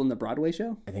the people in the Broadway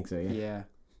show. I think so, yeah. Yeah.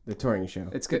 The touring show.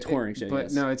 It's The good. touring show, But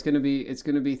yes. no, it's gonna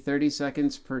be 30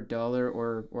 seconds per dollar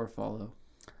or follow.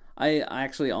 I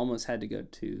actually almost had to go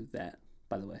to that,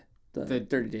 by the way. The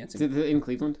Dirty Dancing. In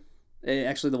Cleveland?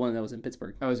 Actually, the one that was in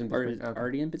Pittsburgh. I was in Or Pittsburgh. Okay.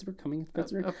 already in Pittsburgh? Coming to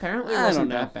Pittsburgh? Apparently, it I wasn't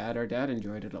don't know. that bad. Our dad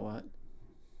enjoyed it a lot.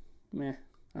 Meh,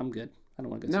 I'm good. I don't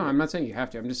want to go No, see I'm not saying you have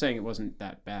to. I'm just saying it wasn't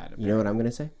that bad. You know what I'm going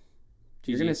to say? it.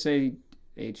 You're gonna say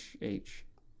HH.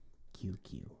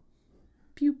 QQ.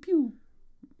 Pew pew.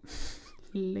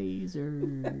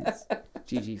 Lasers.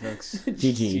 GG, folks.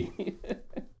 GG.